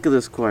just think of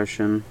this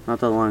question not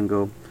that long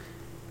ago.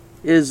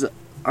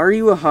 Are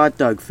you a hot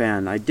dog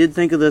fan? I did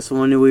think of this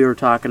when we were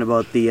talking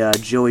about the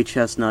Joey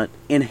Chestnut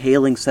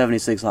inhaling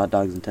 76 hot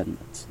dogs in 10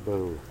 minutes.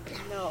 Boo.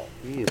 No.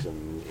 He is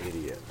an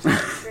idiot.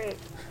 Great.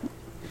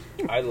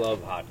 I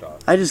love hot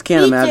dogs. I just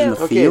can't Me imagine too.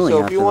 the Okay, feeling so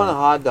if after you want a that.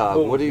 hot dog,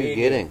 Oh, what are you medium.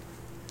 getting?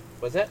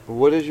 What's that?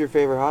 What is your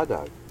favorite hot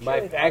dog? My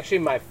Chili dog. actually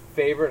my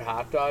favorite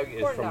hot dog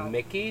is Corn from dog.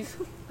 Mickey's.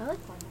 I like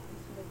one.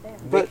 Right there.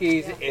 But-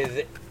 Mickey's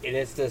is and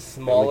it's the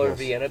smaller guess.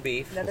 Vienna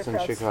beef. Another It's in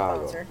proud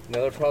Chicago. sponsor.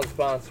 Another proud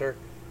sponsor,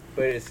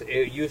 but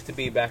it used to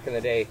be back in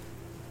the day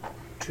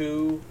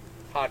 2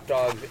 hot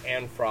dogs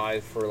and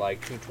fries for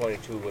like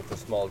 $2.22 with a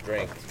small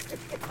drink.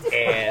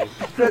 And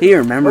He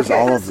remembers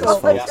all of this, So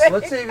folks. much.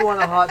 Let's say you want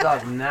a hot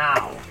dog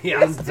now.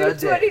 yeah, It's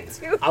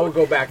 222. I would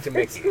go back to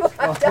Mickey's.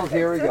 Oh,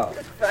 here we go.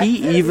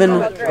 He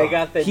even They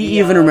got the he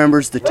even neon-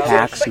 remembers the But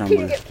tax But can you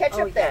number. get ketchup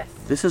Oh, there?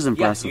 This is Yeah,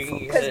 impressive, you can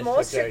folks. get Because it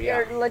most there,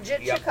 yeah. your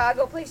legit Yep.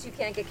 Chicago place, you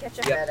can't get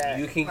ketchup at Yep, a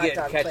you can hot get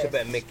dog ketchup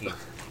place. at Mickey's.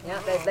 Yeah,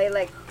 they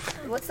like.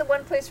 What's the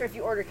one place where if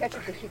you order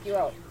ketchup, they kick you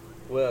out?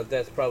 Well,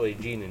 that's probably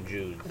Gene and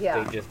Jude's.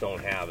 Yeah. They just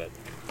don't have it.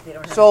 They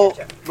don't have So,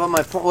 ketchup. but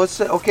my point, let's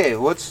say, okay,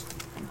 what's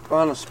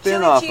on a spin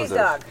Chili off cheese of this?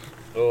 dog.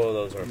 Oh,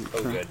 those are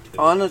so good. too.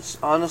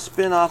 On a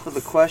spin off of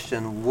the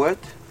question, what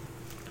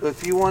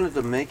if you wanted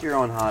to make your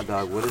own hot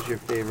dog? What is your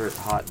favorite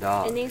hot It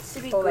dog? needs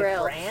to be Oh, like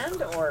grilled.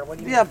 brand or what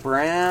do you? Yeah,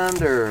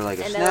 brand or like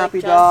a And I Snappy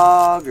like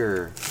Dog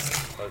or.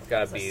 So it's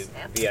got to be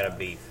Snap Vienna dog.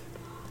 beef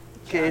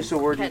Okay, so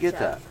where do you get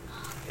that?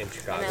 Ketchup. in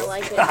Chicago. And I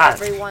like it God.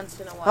 every once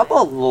in a while. How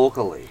about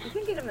locally? You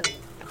can get them in.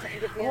 You can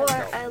get Or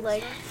Vienna. I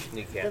like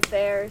You the can.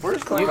 fairs.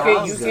 Where's You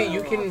Dogs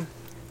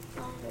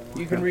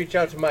can reach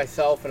out to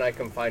myself and I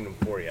can find them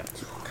for you.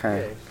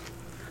 Okay.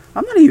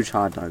 I'm not a huge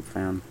hot dog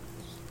fan.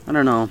 I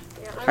don't know.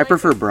 Yeah, I like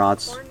prefer the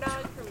brats. corn dog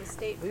from the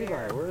state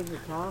fair. where's the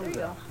tongs There you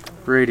go.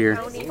 Right here.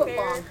 County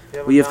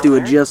fair. We have to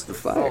adjust the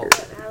fire.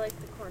 I like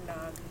the corn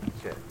dog.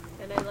 Okay.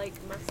 And I like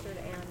mustard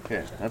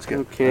Okay, that's good.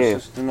 Okay.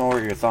 Just to know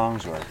where your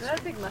thongs were. I'm not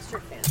a big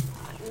mustard fan.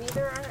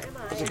 Neither am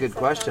I. That's a good except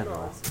question, on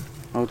though.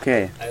 those.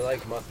 Okay. I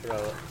like mustard on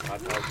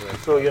hot dogs. And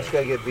So you just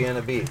gotta get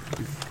Vienna beef.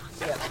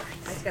 Yeah.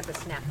 I just got the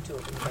snap to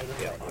it when you bite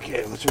into it.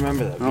 Okay, let's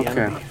remember that. Vienna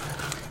Okay.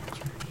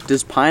 beef.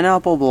 Does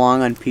pineapple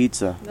belong on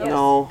pizza?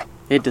 No,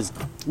 It does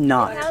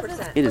not. It has its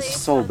 100%. It is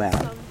place so on bad.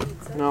 some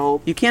pizza.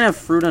 no. You can't have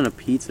fruit on a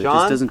pizza. It John?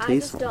 just doesn't I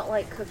taste just well. don't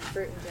like cooked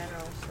fruit in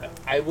general. So.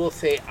 I will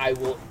say I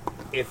will,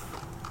 if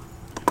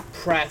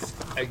pressed,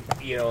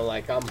 you know,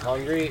 like I'm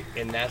hungry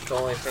and that's the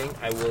only thing,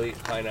 I will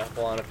eat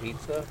pineapple on a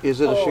pizza.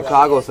 Is it a Oh,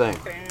 Chicago wow. thing?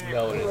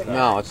 No, it is not.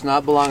 No, it's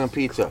not belong on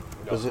pizza.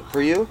 Is it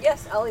for you?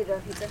 Yes, I'll eat it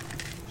on pizza.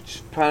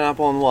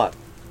 Pineapple and what?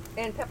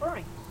 And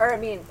pepperoni. Or, I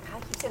mean, how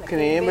do you say that?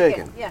 Canadian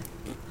bacon. Yeah.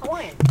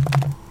 Hawaiian.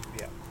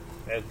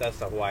 That's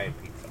the Hawaiian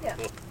pizza.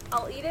 Yeah.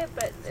 I'll eat it,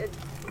 but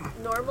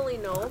normally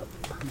no.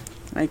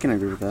 I can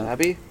agree with that.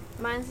 Abby?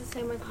 Mine's the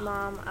same with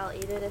mom. I'll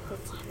eat it if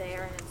it's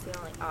there and it's the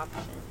only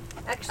option.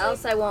 Actually,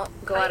 Else I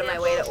won't go out of my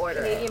way to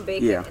order Canadian it.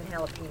 bacon Yeah. and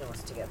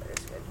jalapenos together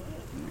is good.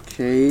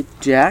 Okay,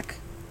 Jack,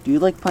 do you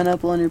like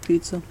pineapple on your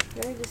pizza?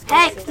 Very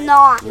Heck disgusting.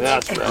 not.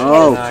 That's right.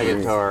 Oh,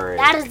 Negatory.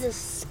 That is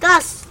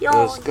disgusting.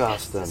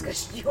 Disgusting.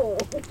 Disgusting.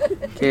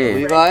 Okay.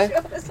 Levi?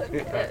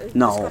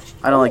 No,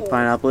 I don't like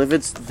pineapple. If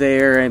it's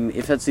there, and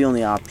if that's the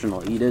only option,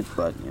 I'll eat it.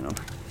 But you know,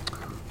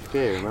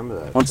 Okay, remember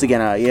that. once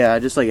again, yeah,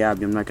 just like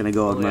Abby, I'm not gonna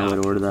go out of my Only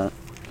way to order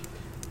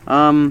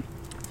that.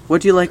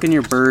 What do you like in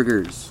your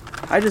burgers?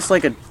 I just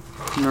like a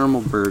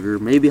normal burger,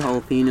 maybe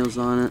jalapenos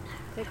on it.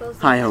 Pickles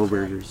and Hi-ho ketchup.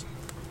 burgers.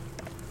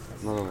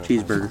 No.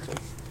 Cheeseburger.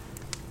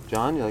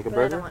 John, you like a But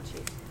I don't burger? want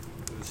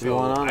cheese. Do you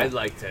want on it? I'd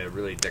like to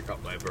really deck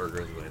up my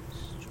burgers with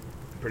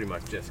pretty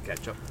much just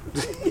ketchup.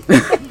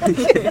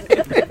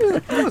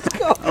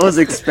 I was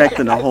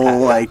expecting a whole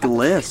like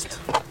list.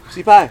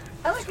 C-Pie.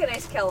 I like a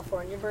nice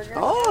California burger.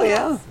 Oh,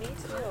 yeah. Me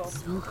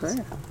too. Okay.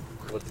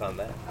 What's on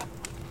that?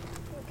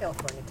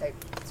 California type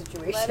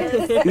situation.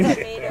 Lettuce,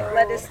 tomato,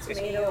 Lettuce,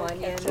 tomato,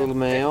 onion, A little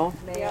mayo.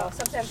 mayo.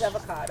 Sometimes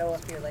avocado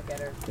if you're like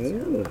at our.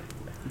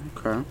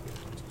 Okay.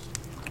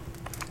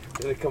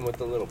 Do they come with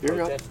the little Here you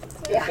go. protest?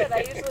 Yeah. I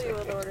usually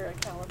would order a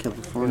California. Can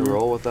California. you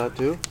roll with that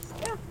too?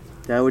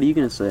 Dad, what are you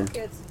gonna say?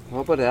 Kids.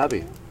 What about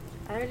Abby?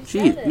 I already She,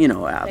 said it. you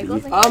know, Abby.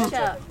 Pickles and Um,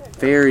 ketchup.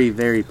 Very,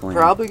 very plain.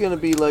 Probably gonna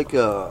be like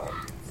a,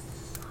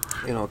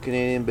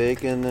 Canadian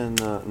bacon and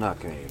not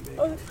Canadian bacon.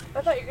 Oh,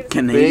 I thought you were going to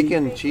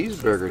Canadian. Bacon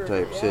cheeseburger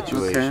type yeah.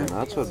 situation. Okay.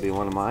 That's what'd be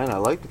one of mine. I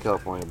like the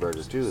California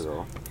burger too,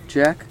 though.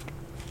 Jack,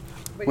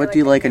 But what do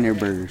you like in your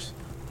burger? burgers?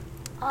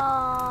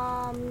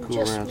 Cool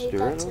Just Ranch meat,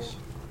 that's Doritos. it.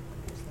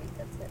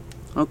 That's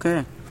it.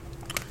 Okay.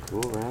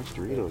 Cool Ranch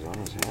Doritos on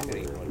his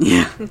hamburger.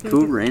 Yeah.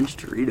 Cool Ranch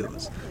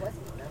Doritos.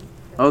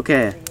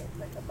 Okay. Like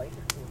a bite or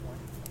two of one.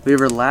 We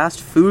have our last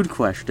food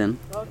question.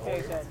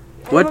 Okay, good.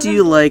 What do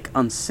you like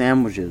on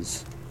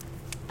sandwiches?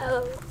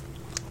 Oh,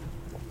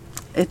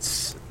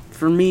 It's,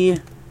 for me,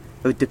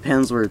 it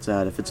depends where it's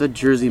at. If it's at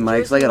Jersey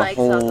Mike's, I Jersey got a Mike's,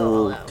 I'll go all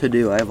whole out. to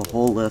do. I have a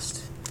whole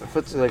list. If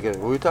it's like are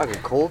we talking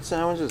cold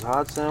sandwiches,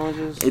 hot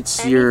sandwiches?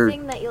 It's your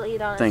Anything that you'll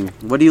eat on thing.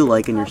 What do you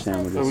like in your Are we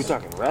sandwiches?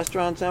 talking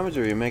restaurant sandwich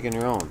or are you making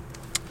your own?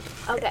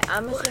 Okay,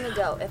 I'm just gonna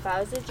go. If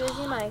I was at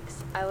Jersey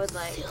Mike's, I would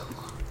like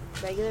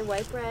regular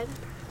white bread,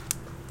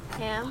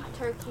 ham,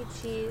 turkey,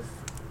 cheese,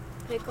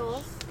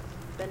 pickles,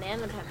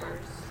 banana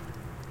peppers,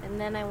 and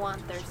then I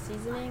want their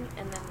seasoning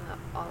and then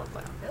the olive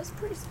oil. That was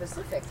pretty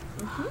specific.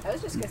 I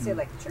was just gonna say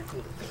like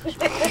turkey.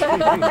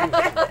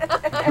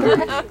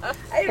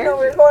 I didn't know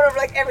we were going over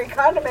like every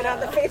condiment on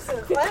the face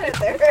of the planet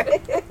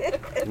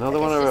there. Another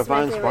one of our just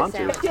my fine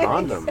favorite sponsors,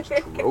 sandwich.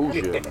 condoms,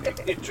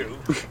 Trojan. True.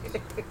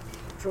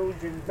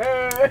 Trojan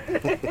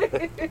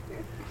bird.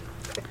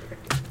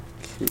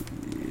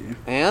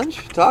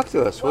 Ange, talk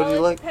to us. What Well, do you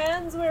it like?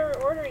 depends where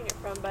we're ordering it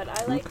from, but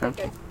I like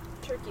Okay. like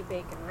a turkey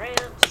bacon ranch,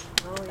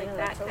 Oh, like yeah,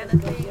 that that's kind always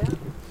of good,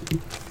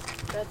 thing.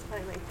 That's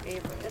probably my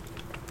favorite.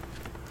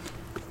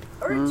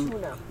 Or a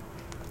tuna.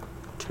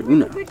 A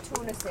Tuna. good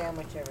tuna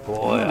sandwich every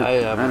Boy,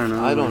 I don't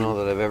know. I don't know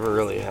that I've ever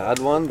really had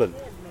one, but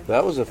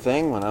that was a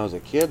thing when I was a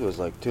kid. Was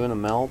like tuna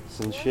melts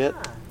and shit.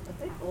 Ah, I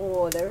think,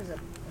 oh, there's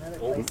another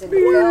place in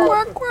We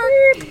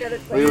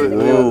would-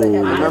 Whoa.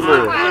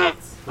 remember.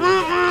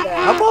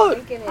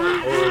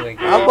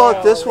 How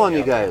about this one,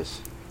 you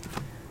guys?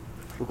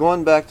 We're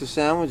going back to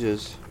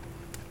sandwiches.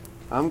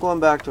 I'm going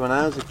back to when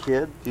I was a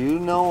kid. Do you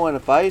know when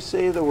if I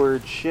say the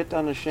word shit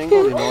on a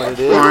shingle, do you know what it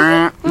is?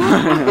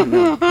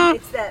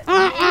 It's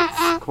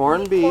that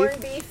Corned beef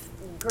corned beef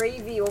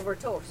gravy over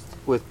toast.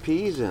 with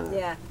peas in it.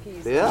 Yeah,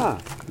 peas. Yeah,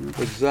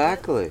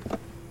 exactly.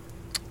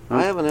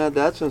 I haven't had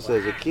that since I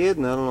was a kid,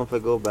 and I don't know if I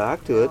go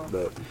back to it,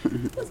 but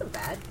It wasn't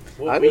bad.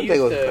 Well, I we didn't think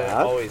it used was to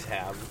bad. always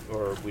have,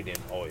 or we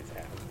didn't always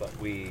have, but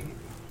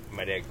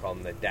my dad called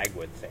them the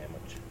Dagwood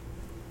sandwich,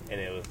 and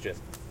it was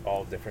just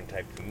all different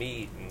types of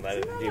meat and let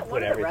Isn't it, that you at put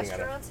one of the everything on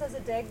it. restaurants has a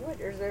Dagwood?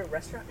 Or is there a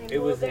restaurant named It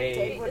was there? a-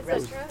 Dagwood It's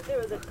restaurant? there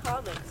was a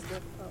comic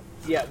strip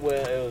of Yeah, well,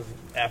 it was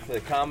after the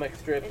comic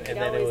strip, And and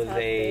you then it always was have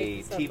a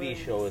big TV submarines.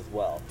 show as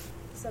well.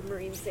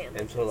 submarine sandwiches.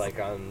 And so, like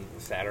on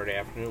Saturday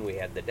afternoon, we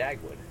had the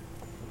Dagwood.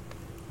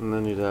 and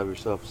then you'd have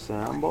yourself a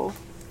sambo.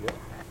 Yep.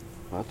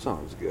 That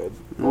sounds good.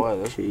 Boy,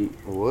 that's Okay.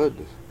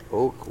 wood.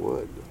 Oak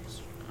wood.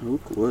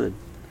 Oak wood.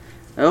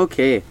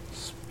 Okay.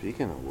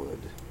 Speaking of wood,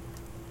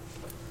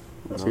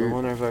 What's another your-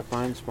 one of our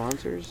fine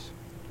sponsors,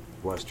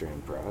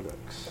 Western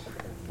Products.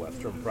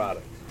 Western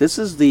product. This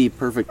is the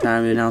perfect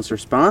time to announce our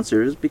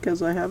sponsors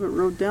because I have it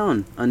wrote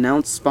down.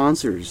 Announce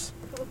sponsors.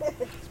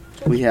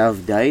 We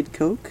have Diet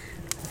Coke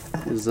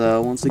is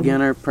once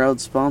again our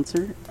proud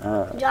sponsor.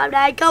 Job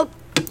Diet Coke.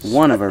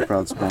 One of our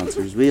proud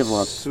sponsors. We have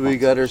lots. So we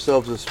got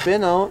ourselves a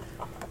spin out,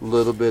 a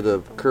little bit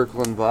of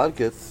Kirkland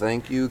vodka.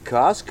 Thank you,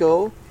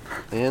 Costco,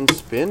 and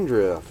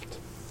Spindrift.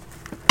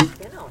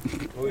 You know.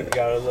 We've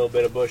got a little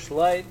bit of Busch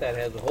Light that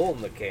has a hole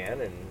in the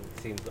can and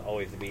seems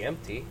always to be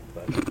empty.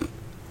 But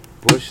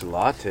Busch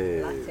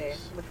Lattes. Latte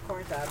with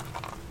corn top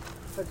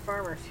for the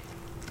farmers.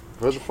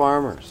 For the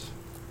farmers.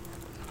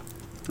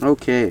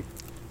 Okay.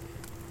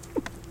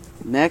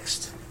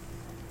 Next,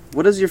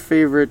 what is your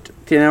favorite?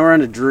 Okay, now we're on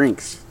to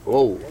drinks.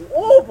 Oh,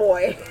 Oh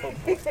boy.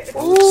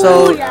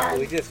 So yeah.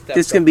 we just stepped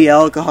this can up. be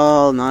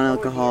alcohol,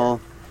 non-alcohol.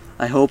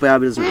 I hope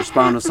Abby doesn't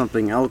respond to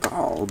something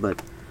alcohol.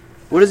 But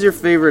what is your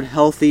favorite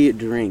healthy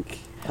drink?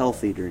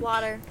 Healthy drink.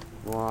 Water.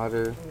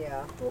 water.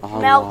 Yeah.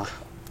 Milk.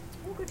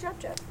 Oh, good job,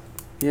 Jeff.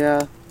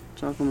 Yeah,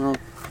 chocolate milk.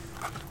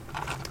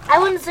 I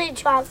wouldn't say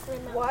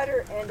chocolate milk.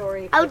 Water and or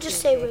a I would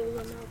just say protein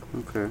regular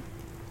milk. Okay.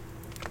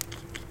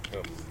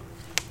 Oh,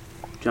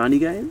 Johnny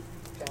guy?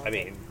 shake. I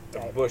mean,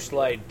 Diet Busch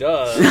Light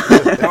does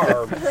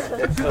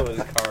carbs. So is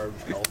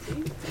carbs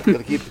healthy.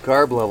 Gotta keep the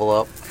carb level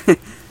up.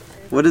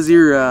 What is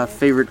your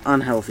favorite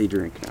unhealthy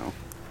drink now?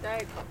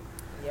 Diet Coke.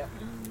 Yep.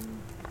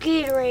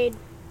 Gatorade.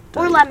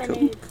 Or Diet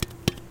lemonade.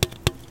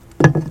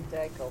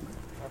 Diet Coke.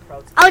 Our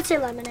proud I would say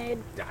lemonade.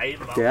 Diet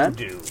Dad? Mountain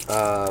Dew.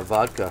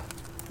 Vodka.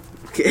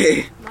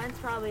 Okay. Mine's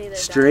probably the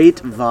Straight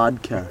Diet Coke.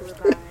 vodka.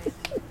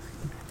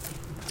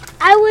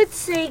 I would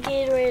say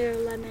Gatorade or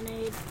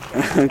lemonade.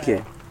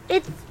 Okay.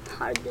 It's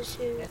hard to choose.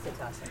 It's a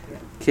toss-up, yeah.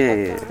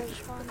 Okay. That's a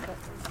hard one.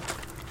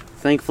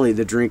 Thankfully,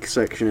 the drink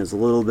section is a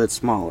little bit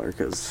smaller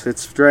because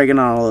it's dragging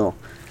on a little.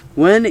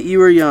 When you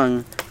were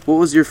young, what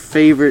was your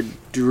favorite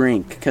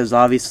drink? Because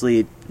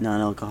obviously,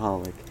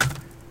 non-alcoholic.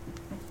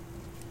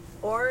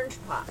 Orange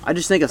pop. I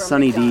just think of From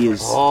Sunny McDonald's.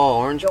 D's. Oh,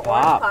 orange The orange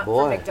pop, pop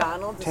boy. from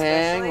McDonald's,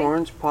 Tang, especially.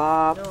 orange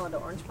pop. No, the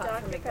orange pop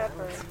from Dr.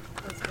 Pepper. McDonald's.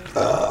 Was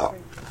my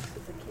favorite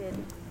as a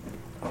kid.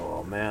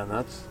 Oh man,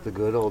 that's the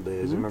good old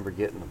days. I remember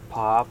getting a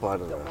pop out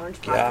of The the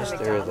orange pop gas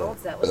from there,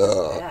 McDonald's, the that was the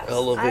best. I like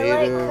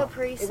elevator.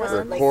 Capri It wasn't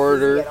Suns. like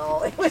Quarter fizzy at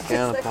all. It was just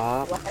can of like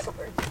pop. flat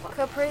orange pop.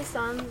 Capri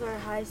Suns or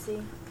High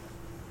C.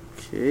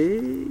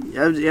 Okay.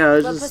 I was But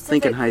just Pacific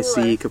thinking High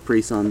C, Cooler.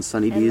 Capri Sun,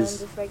 Sunny And then D's.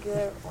 just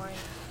regular orange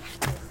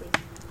High C.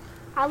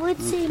 I would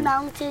say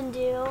Mountain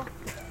Dew.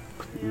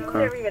 I've Okay.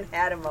 never even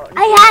had a Mountain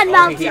I Dew. had Oh,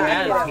 Mountain he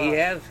Dew.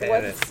 has had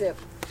One it. sip.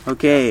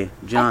 Okay, I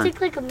John.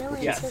 took like a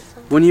million Yes. sips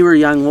of it. When you were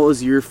young, what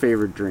was your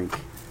favorite drink?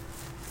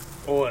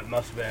 Oh, it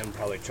must have been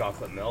probably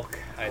chocolate milk,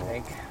 I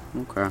think.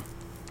 Okay.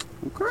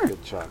 Okay.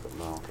 Good chocolate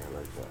milk. I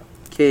like that.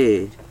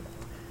 Okay.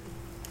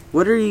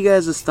 What are you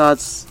guys'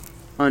 thoughts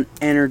on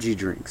energy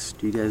drinks?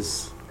 Do you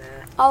guys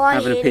Oh, I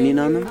have an hate opinion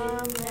it. on them?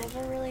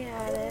 Never really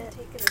had it.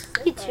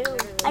 Me too.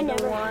 I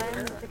never The had one I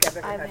don't think I've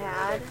ever I've had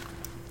had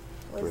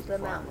For was the the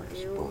Mountain farmers,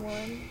 Dew Busch.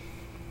 one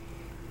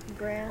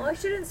brand. Well, I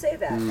shouldn't say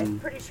that. Hmm. I'm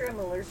pretty sure I'm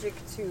allergic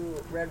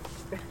to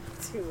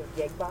to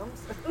Gag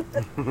Bombs.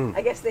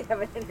 I guess they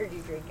have an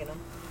energy drink in them.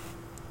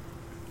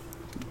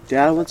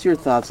 Dad, what's your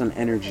thoughts on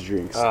energy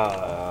drinks?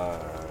 I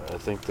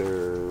think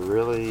they're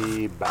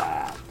really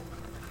bad.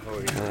 Oh,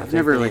 And I yeah. think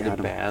never they really need to had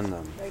 'em. ban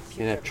them. Like,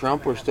 And if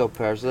Trump were still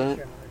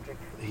president, I'm allergic.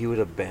 he would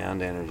have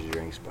banned energy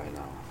drinks by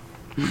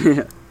now.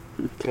 Yeah.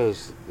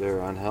 Because they're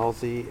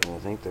unhealthy, and I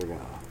think they're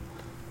gonna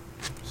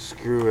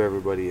screw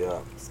everybody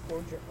up.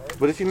 Explode your heart.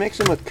 But if you mix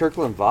them with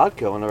Kirkland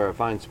vodka, one of our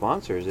fine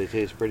sponsors, they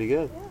taste pretty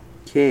good.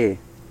 Okay.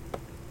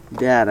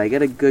 Dad, I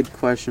got a good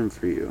question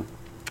for you.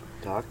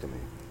 Talk to me.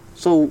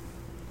 So,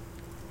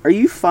 are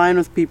you fine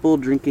with people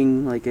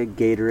drinking like a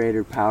Gatorade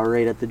or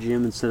Powerade at the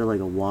gym instead of like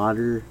a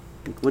water?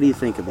 Like, what do you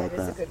think about That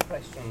is a that? good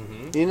question.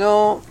 Mm-hmm. You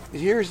know,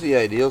 here's the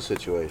ideal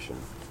situation.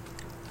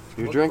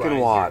 You're What drinking grinds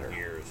your water.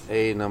 gears?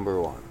 A number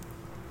one.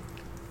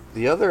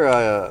 The other,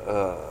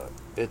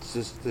 it's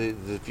just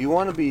if you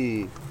want to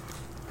be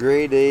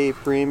grade A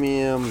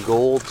premium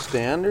gold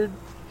standard,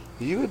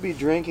 you would be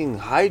drinking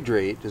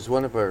Hydrate, is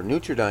one of our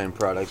Nutridyne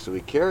products that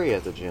we carry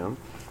at the gym.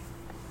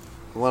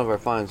 One of our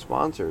fine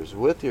sponsors,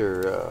 with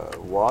your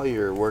while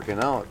you're working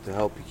out to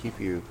help you keep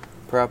you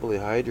properly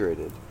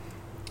hydrated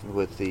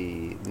with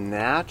the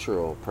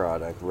natural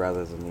product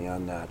rather than the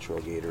unnatural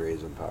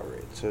Gatorades and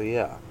Powerade. So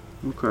yeah.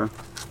 Okay.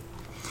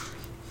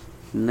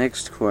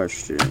 Next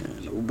question.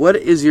 What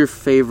is your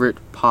favorite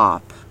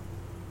pop?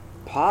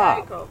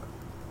 Diet Pop. Coke.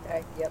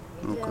 Yep.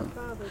 me too. Okay. Yeah,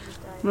 probably just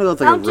I'm Diet gonna go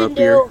with like a Mountain root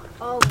beer. Dew.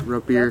 Oh,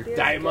 Root beer.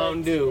 Diet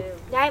Mountain Dew.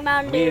 Diet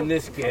Mountain Me Dew. and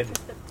this kid.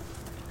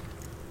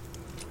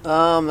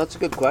 That's a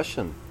good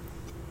question.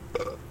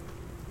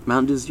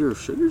 Mountain Dew Zero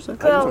Sugars? I think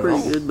Gross. it's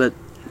pretty good, but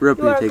root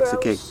You beer are takes the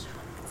cake gross.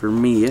 for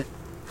me.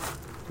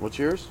 What's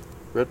yours?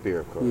 Root beer,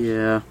 of course.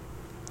 Yeah.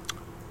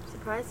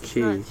 surprised it's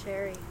Okay. not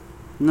cherry.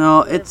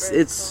 No,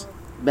 it's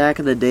back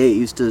in the day. It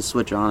used to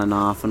switch on and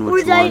off, and Or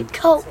which one? Diet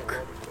Coke.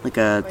 Like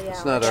a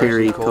It's not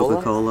cherry RC Cola.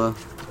 Coca-Cola.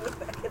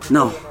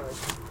 No.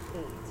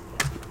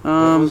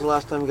 When was the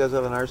last time you guys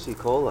have an RC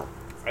Cola?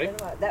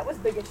 That was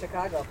big in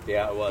Chicago.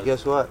 Yeah, it was.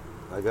 Guess what?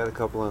 I got a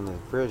couple in the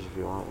fridge if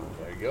you want one.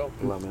 There you go.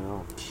 Let me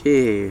know.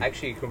 Okay.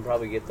 Actually, you can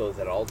probably get those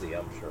at Aldi,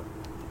 I'm sure.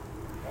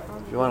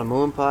 If you want a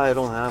moon pie, I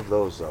don't have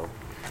those though.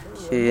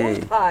 Okay.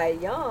 Moon pie,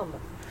 yum.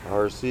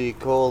 RC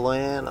Cola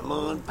and a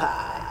moon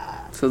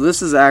pie. So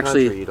this is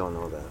Country, actually you don't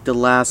know that. the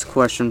last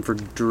question for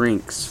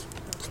drinks,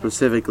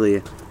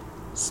 specifically.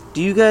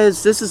 Do you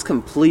guys? This is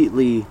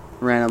completely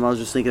random. I was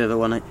just thinking of it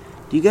one night.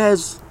 Do you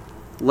guys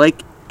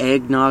like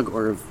eggnog,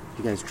 or have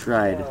you guys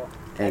tried No.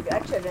 eggnog?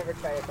 Actually, I've never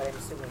tried it, but I'm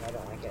assuming I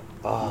don't like it.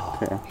 Oh.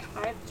 Okay.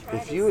 I've tried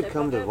If a you would sip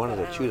come of to it, one of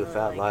the but I Chew the don't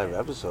Fat really live like it.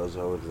 episodes,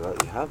 I would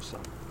let you have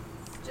some.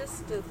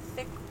 Just a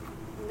thick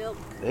milk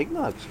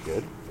Eggnog's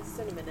good with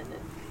cinnamon in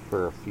it.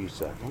 for a few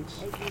seconds.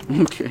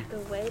 Okay. The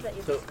way that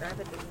you So- describe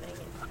it doesn't make it.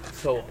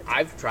 So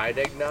I've tried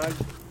eggnog.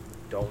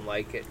 Don't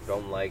like it.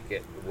 Don't like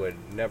it. Would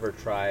never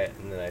try it.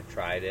 And then I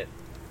tried it.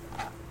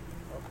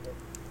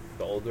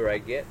 The older I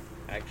get,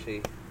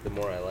 actually, the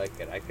more I like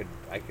it. I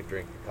could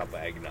drink a cup of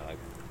eggnog.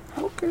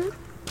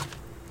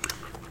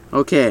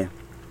 Okay.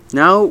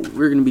 Now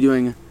we're gonna be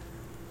doing a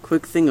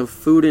quick thing of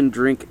food and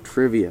drink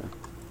trivia.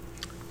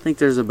 I think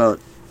there's about,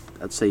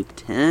 I'd say,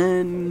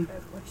 10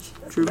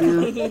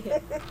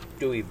 trivia.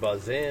 Do we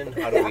buzz in?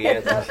 How do we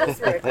answer? That's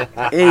weird.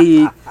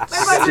 Hey, My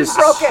buzzer's just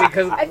broken.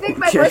 Because I think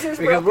my Okay. buzzer's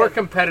because broken. we're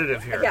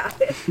competitive here. Yeah,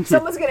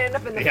 someone's gonna end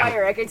up in the Yeah.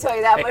 fire. I can tell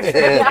you that much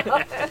right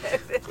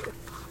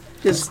now.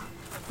 just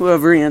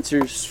whoever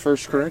answers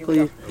first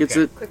correctly gets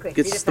Okay. it. Quickly,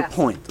 Gets read it the fast.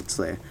 point. Let's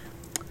say.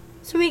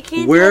 So we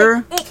can't.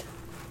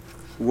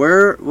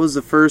 Where was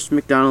the first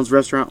McDonald's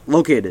restaurant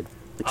located?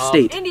 Like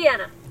state?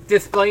 Indiana. Des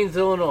Plaines,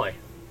 Illinois.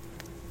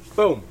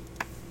 Boom.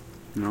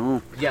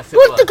 No. Yes, it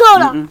North was.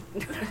 Dakota.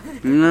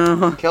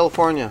 No.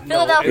 California. No,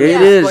 Philadelphia. It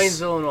Des is.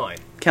 Plaines, Illinois.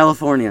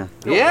 California.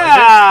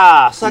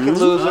 Yeah! Second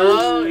loser.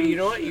 Oh, you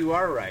know what? You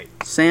are right.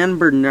 San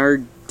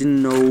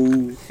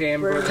Bernardino.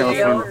 San Bernardino.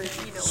 California.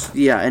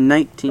 Yeah, in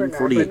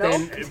 1948.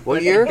 Bernardino.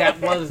 What year?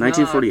 That was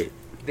 1948.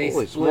 Not, they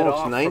Holy split smokes,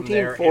 off from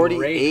there, and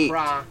Ray 1948.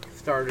 Kroc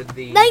started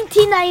the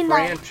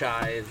 1999.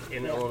 franchise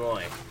in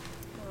Illinois.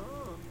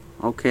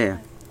 Okay.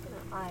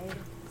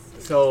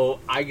 So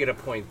I get a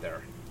point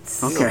there.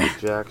 Okay.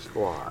 Jack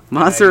Squat.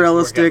 Mozzarella I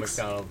used to work at sticks.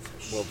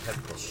 McDonald's World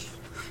Headquarters.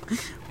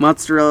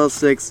 Mozzarella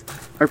sticks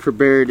are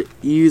prepared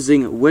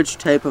using which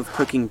type of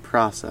cooking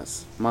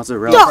process?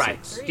 Mozzarella Duck.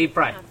 sticks. Deep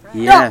fry.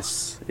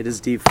 Yes, it is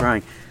deep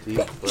frying. Deep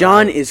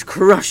John fried. is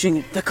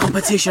crushing the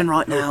competition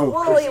right now.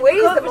 Well, he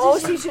weighs the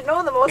most. He should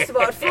know the most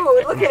about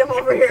food. Look at him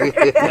over here.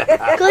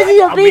 Because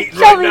he's a I'm big eating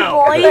right chubby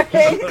now. boy.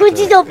 Because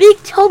he's a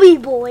big chubby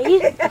boy.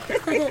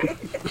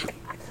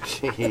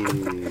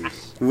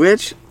 Jeez.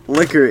 Which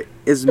liquor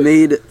is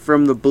made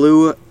from the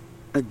blue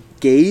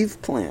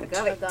agave plant?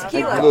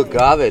 Tequila. Blue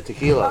agave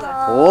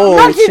tequila. Oh,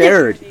 Not to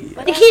charity.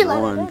 Tequila.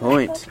 1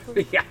 point.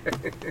 Yeah.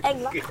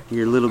 Eggnog.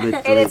 You're a little bit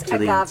And late it's to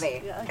the answer.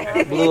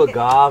 agave. Blue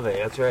agave,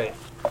 that's right.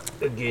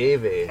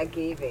 Agave.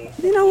 Agave.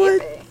 You know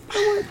what?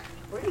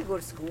 Where do you go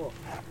to school?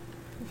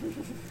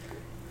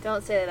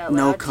 Don't say that out loud.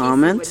 No TC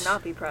comment? would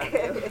not be proud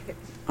of you.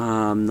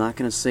 I'm not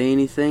gonna say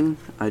anything.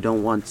 I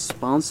don't want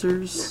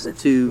sponsors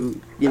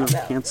to,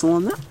 cancel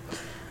on that.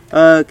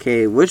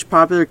 Okay, which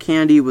popular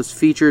candy was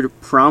featured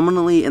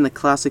prominently in the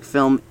classic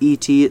film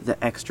E.T. the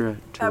Reese's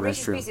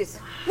Extraterrestrial? Pieces.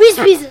 Reese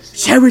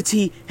Pieces.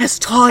 Charity has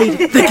tied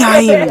the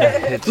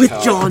game with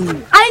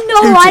John. I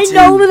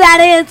know that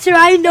answer.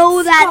 I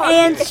know that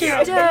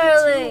answer.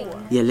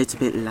 Darling. You're a little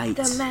bit late.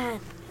 The man.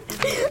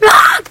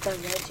 The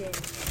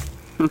legend.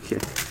 Okay.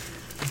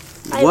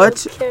 I What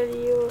don't care to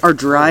you. are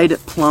dried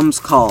plums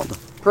called?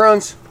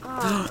 Prunes.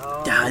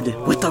 Dad,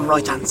 with the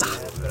right answer.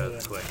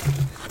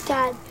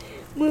 Dad,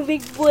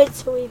 moving wood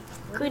so we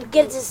could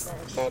get this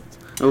set.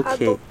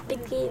 Okay.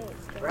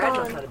 Brad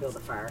knows how to build a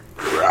fire.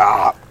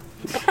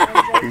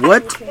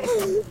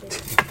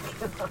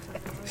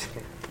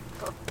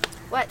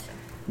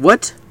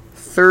 What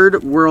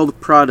third world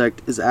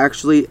product is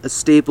actually a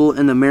staple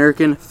in the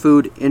American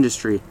food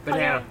industry?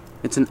 Banana.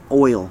 It's an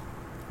oil.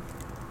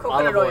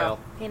 Coconut Olive oil. oil.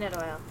 Peanut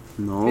oil.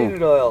 No.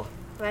 Peanut oil.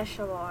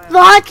 Vegetable oil.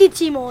 The hockey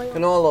team oil.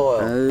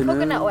 Canola oil. No.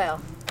 Coconut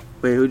oil.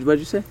 Wait, what'd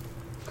you say?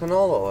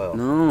 Canola oil.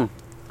 No.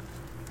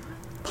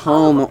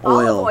 Palm oil.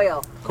 Olive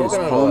oil. Yes,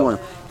 Coconut palm oil. oil.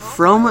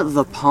 From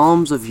the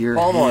palms of your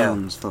Palm oil.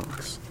 hands,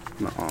 folks.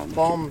 No.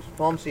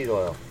 Palm seed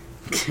oil.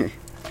 Okay.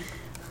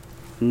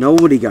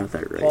 Nobody got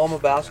that right. Palm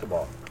of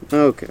basketball.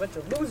 Okay. Bunch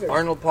of losers.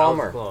 Arnold That was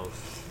Palmer. close.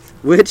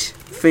 Which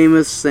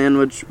famous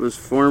sandwich was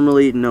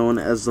formerly known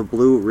as the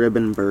Blue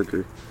Ribbon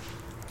Burger?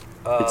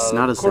 It's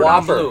not a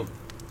Whopper. Blue.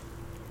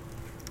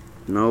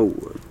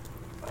 No.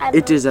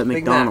 It is at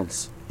Big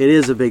McDonald's. It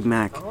is a Big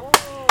Mac.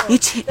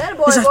 It That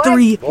boy, is a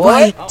boy.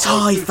 3-way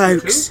tie,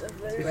 folks.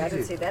 Brad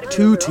would say that.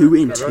 2, 2,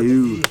 and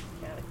 2.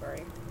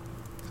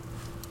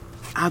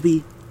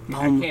 Abby, I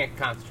Mom, can't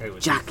concentrate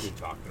with Jack. these two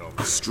talking over.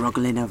 are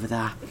struggling over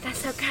there.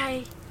 That's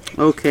okay.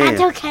 Okay.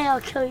 That's okay,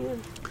 I'll kill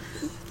you.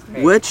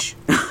 Which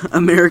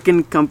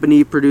American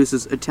company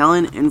produces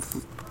Italian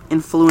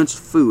influenced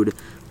food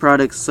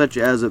products such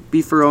as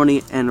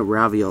beefaroni and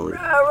ravioli?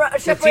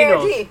 Chef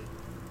Totino's. Boyardee.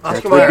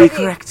 Oscar Would be Mayer.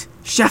 correct.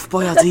 Chef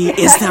Boyardee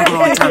is the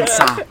right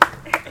answer.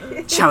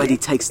 Charity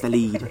takes the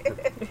lead.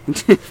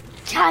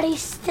 Charlie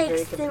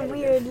takes the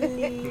weird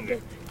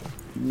lead.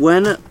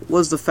 When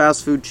was the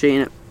fast food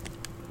chain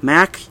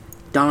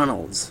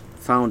McDonald's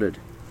founded?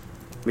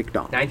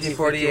 McDonald's.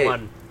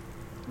 1941.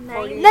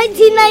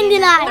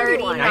 1999.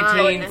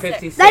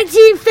 1956.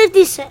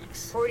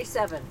 1956.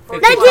 47.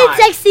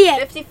 1968.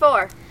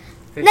 54.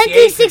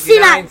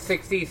 1969.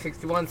 60,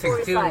 61,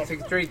 62, 45.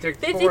 63,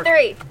 64.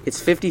 53.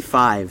 It's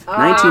 55.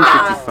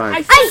 1955.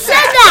 I said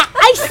that.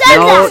 I said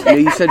No, that. no,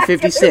 you said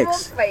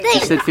 56. You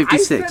said I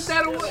 56. said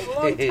that a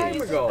long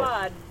time ago.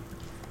 God.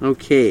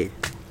 Okay.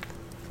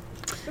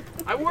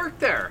 I worked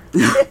there.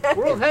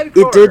 World headquarters.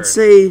 It did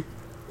say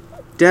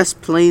Des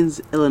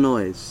Plaines,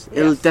 Illinois.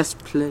 Yes. Des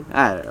Plaines,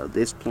 I don't know,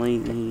 Des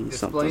Plaines Des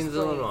something. Plaines,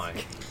 Illinois.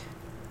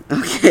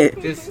 Okay.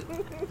 Just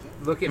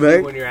look at Right.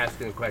 me when you're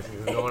asking a question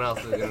because no one else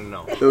is going to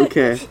know.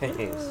 Okay.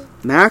 Jeez.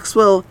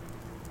 Maxwell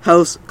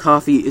House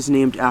Coffee is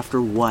named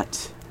after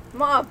what?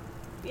 Mom.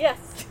 Yes.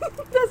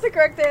 That's the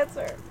correct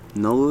answer.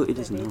 No, it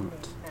is not.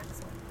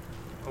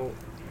 Oh,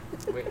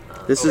 wait.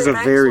 This is a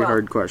very Maxwell.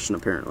 hard question,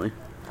 apparently.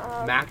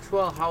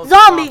 Maxwell House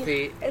Zombie.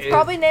 Coffee It's is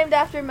probably named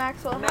after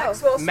Maxwell House.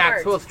 Maxwell Smart.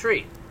 Maxwell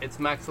Street. It's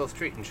Maxwell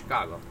Street in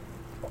Chicago.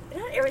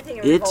 Not everything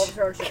It- revolves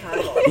around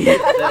Chicago.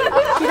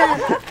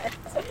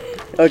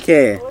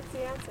 Okay. What's the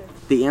answer?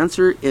 The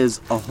answer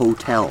is a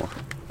hotel.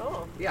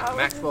 Oh. Yeah,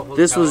 Maxwell Hotel.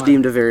 This was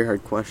deemed a very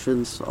hard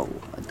question, so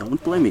I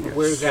don't blame you guys.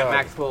 Where's that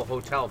Maxwell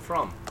Hotel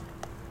from?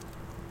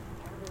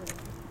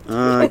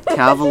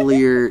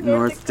 Cavalier,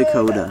 North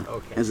Dakota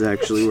Okay. is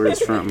actually where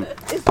it's from.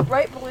 It's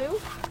bright blue.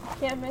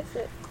 Can't miss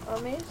it.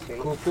 On Main Street.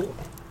 Cool, cool.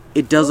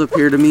 It does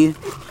appear to me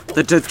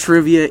that the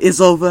trivia is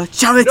over.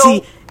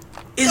 Charity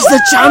is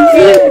the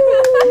champion.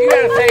 You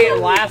gotta say it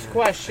last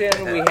question.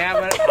 We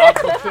have an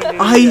opportunity.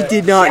 I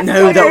did not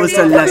know that was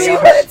the last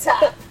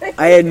question.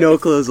 I had no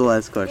clue it was the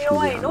last You question. know to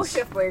why be I know honest.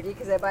 Chef Boyardee?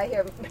 Because I buy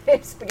him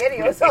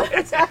SpaghettiOs all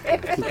the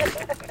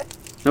time.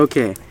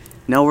 Okay,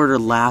 now we're to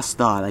last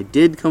thought. I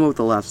did come up with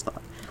the last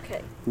thought.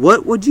 Okay.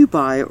 What would you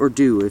buy or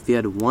do if you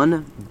had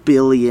 $1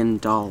 billion?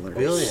 $1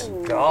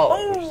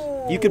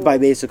 billion. You could buy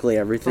basically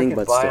everything, Freaking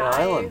but buy still. an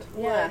island.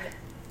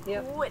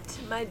 Yeah. Quit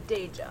my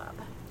day job.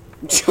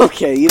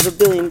 Okay, you have $1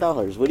 billion. What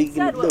are you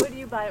Said, gonna what do? would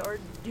you buy or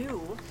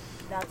do?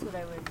 That's what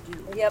I would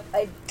do. Yep.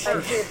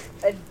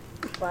 I'd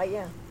buy,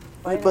 yeah.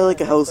 I'd buy like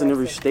a house in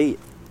every state.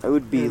 I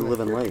would be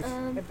living life.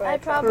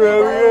 I'd probably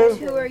go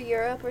tour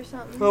Europe or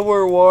something.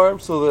 Somewhere warm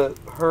so that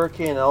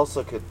Hurricane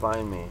Elsa could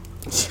find me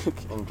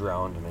and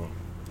drown me.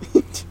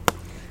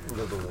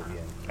 Into the Libyan.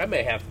 I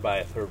may have to buy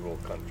a third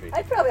world country.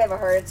 I'd probably have a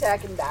heart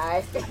attack and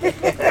die.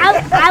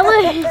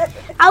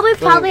 I would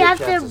probably good have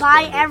to chances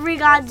buy for me. every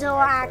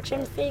Godzilla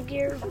action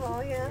figure.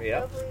 Oh, yeah.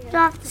 Yeah. You don't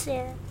have to say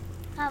it.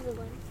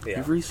 Everyone. Yeah.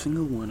 Every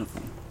single one of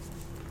them.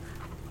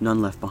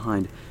 None left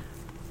behind.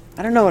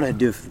 I don't know what I'd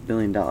do for $1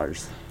 billion.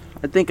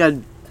 I think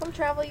I'd. Come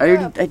travel I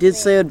Europe. did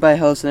say I'd buy a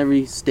house in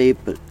every state,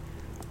 but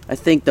I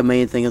think the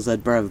main thing is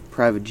I'd buy a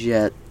private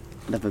jet,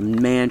 I'd have a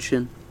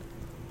mansion,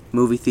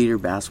 movie theater,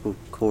 basketball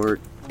court,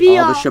 Be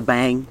all a, the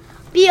shebang.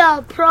 be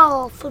a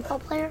pro football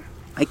player.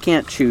 I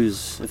can't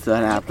choose if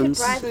that happens.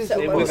 bribe With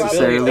someone. $1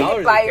 Necessarily. billion, You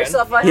could buy you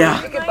yourself on.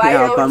 Yeah, You could buy yeah, your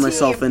I'll own buy team.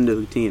 myself into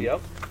a team. can.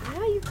 Yep.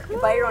 Yeah, you could.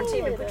 You buy your own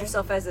team and put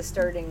yourself as a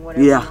starting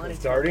whatever Yeah. you want.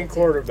 Starting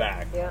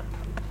quarterback. Yeah.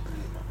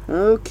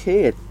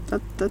 Okay,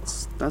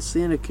 that's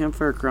the end of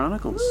Campfire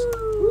Chronicles.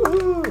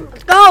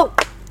 Let's go.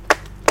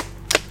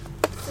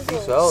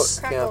 Peace out,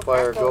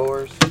 campfire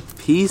goers.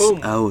 Peace Boom.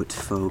 out, And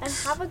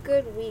folks. have a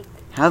good week.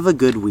 Have a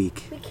good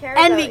week. We care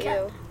And about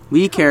weekend. you.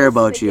 We care listen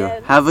about you.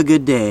 again. Have a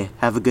good day.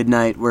 Have a good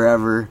night,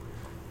 wherever.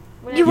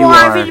 You You are,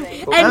 are. and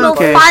we'll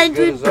Okay. find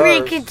Good you as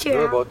break ours. into We're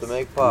your about to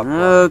make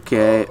popcorn.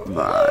 Okay,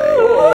 bye.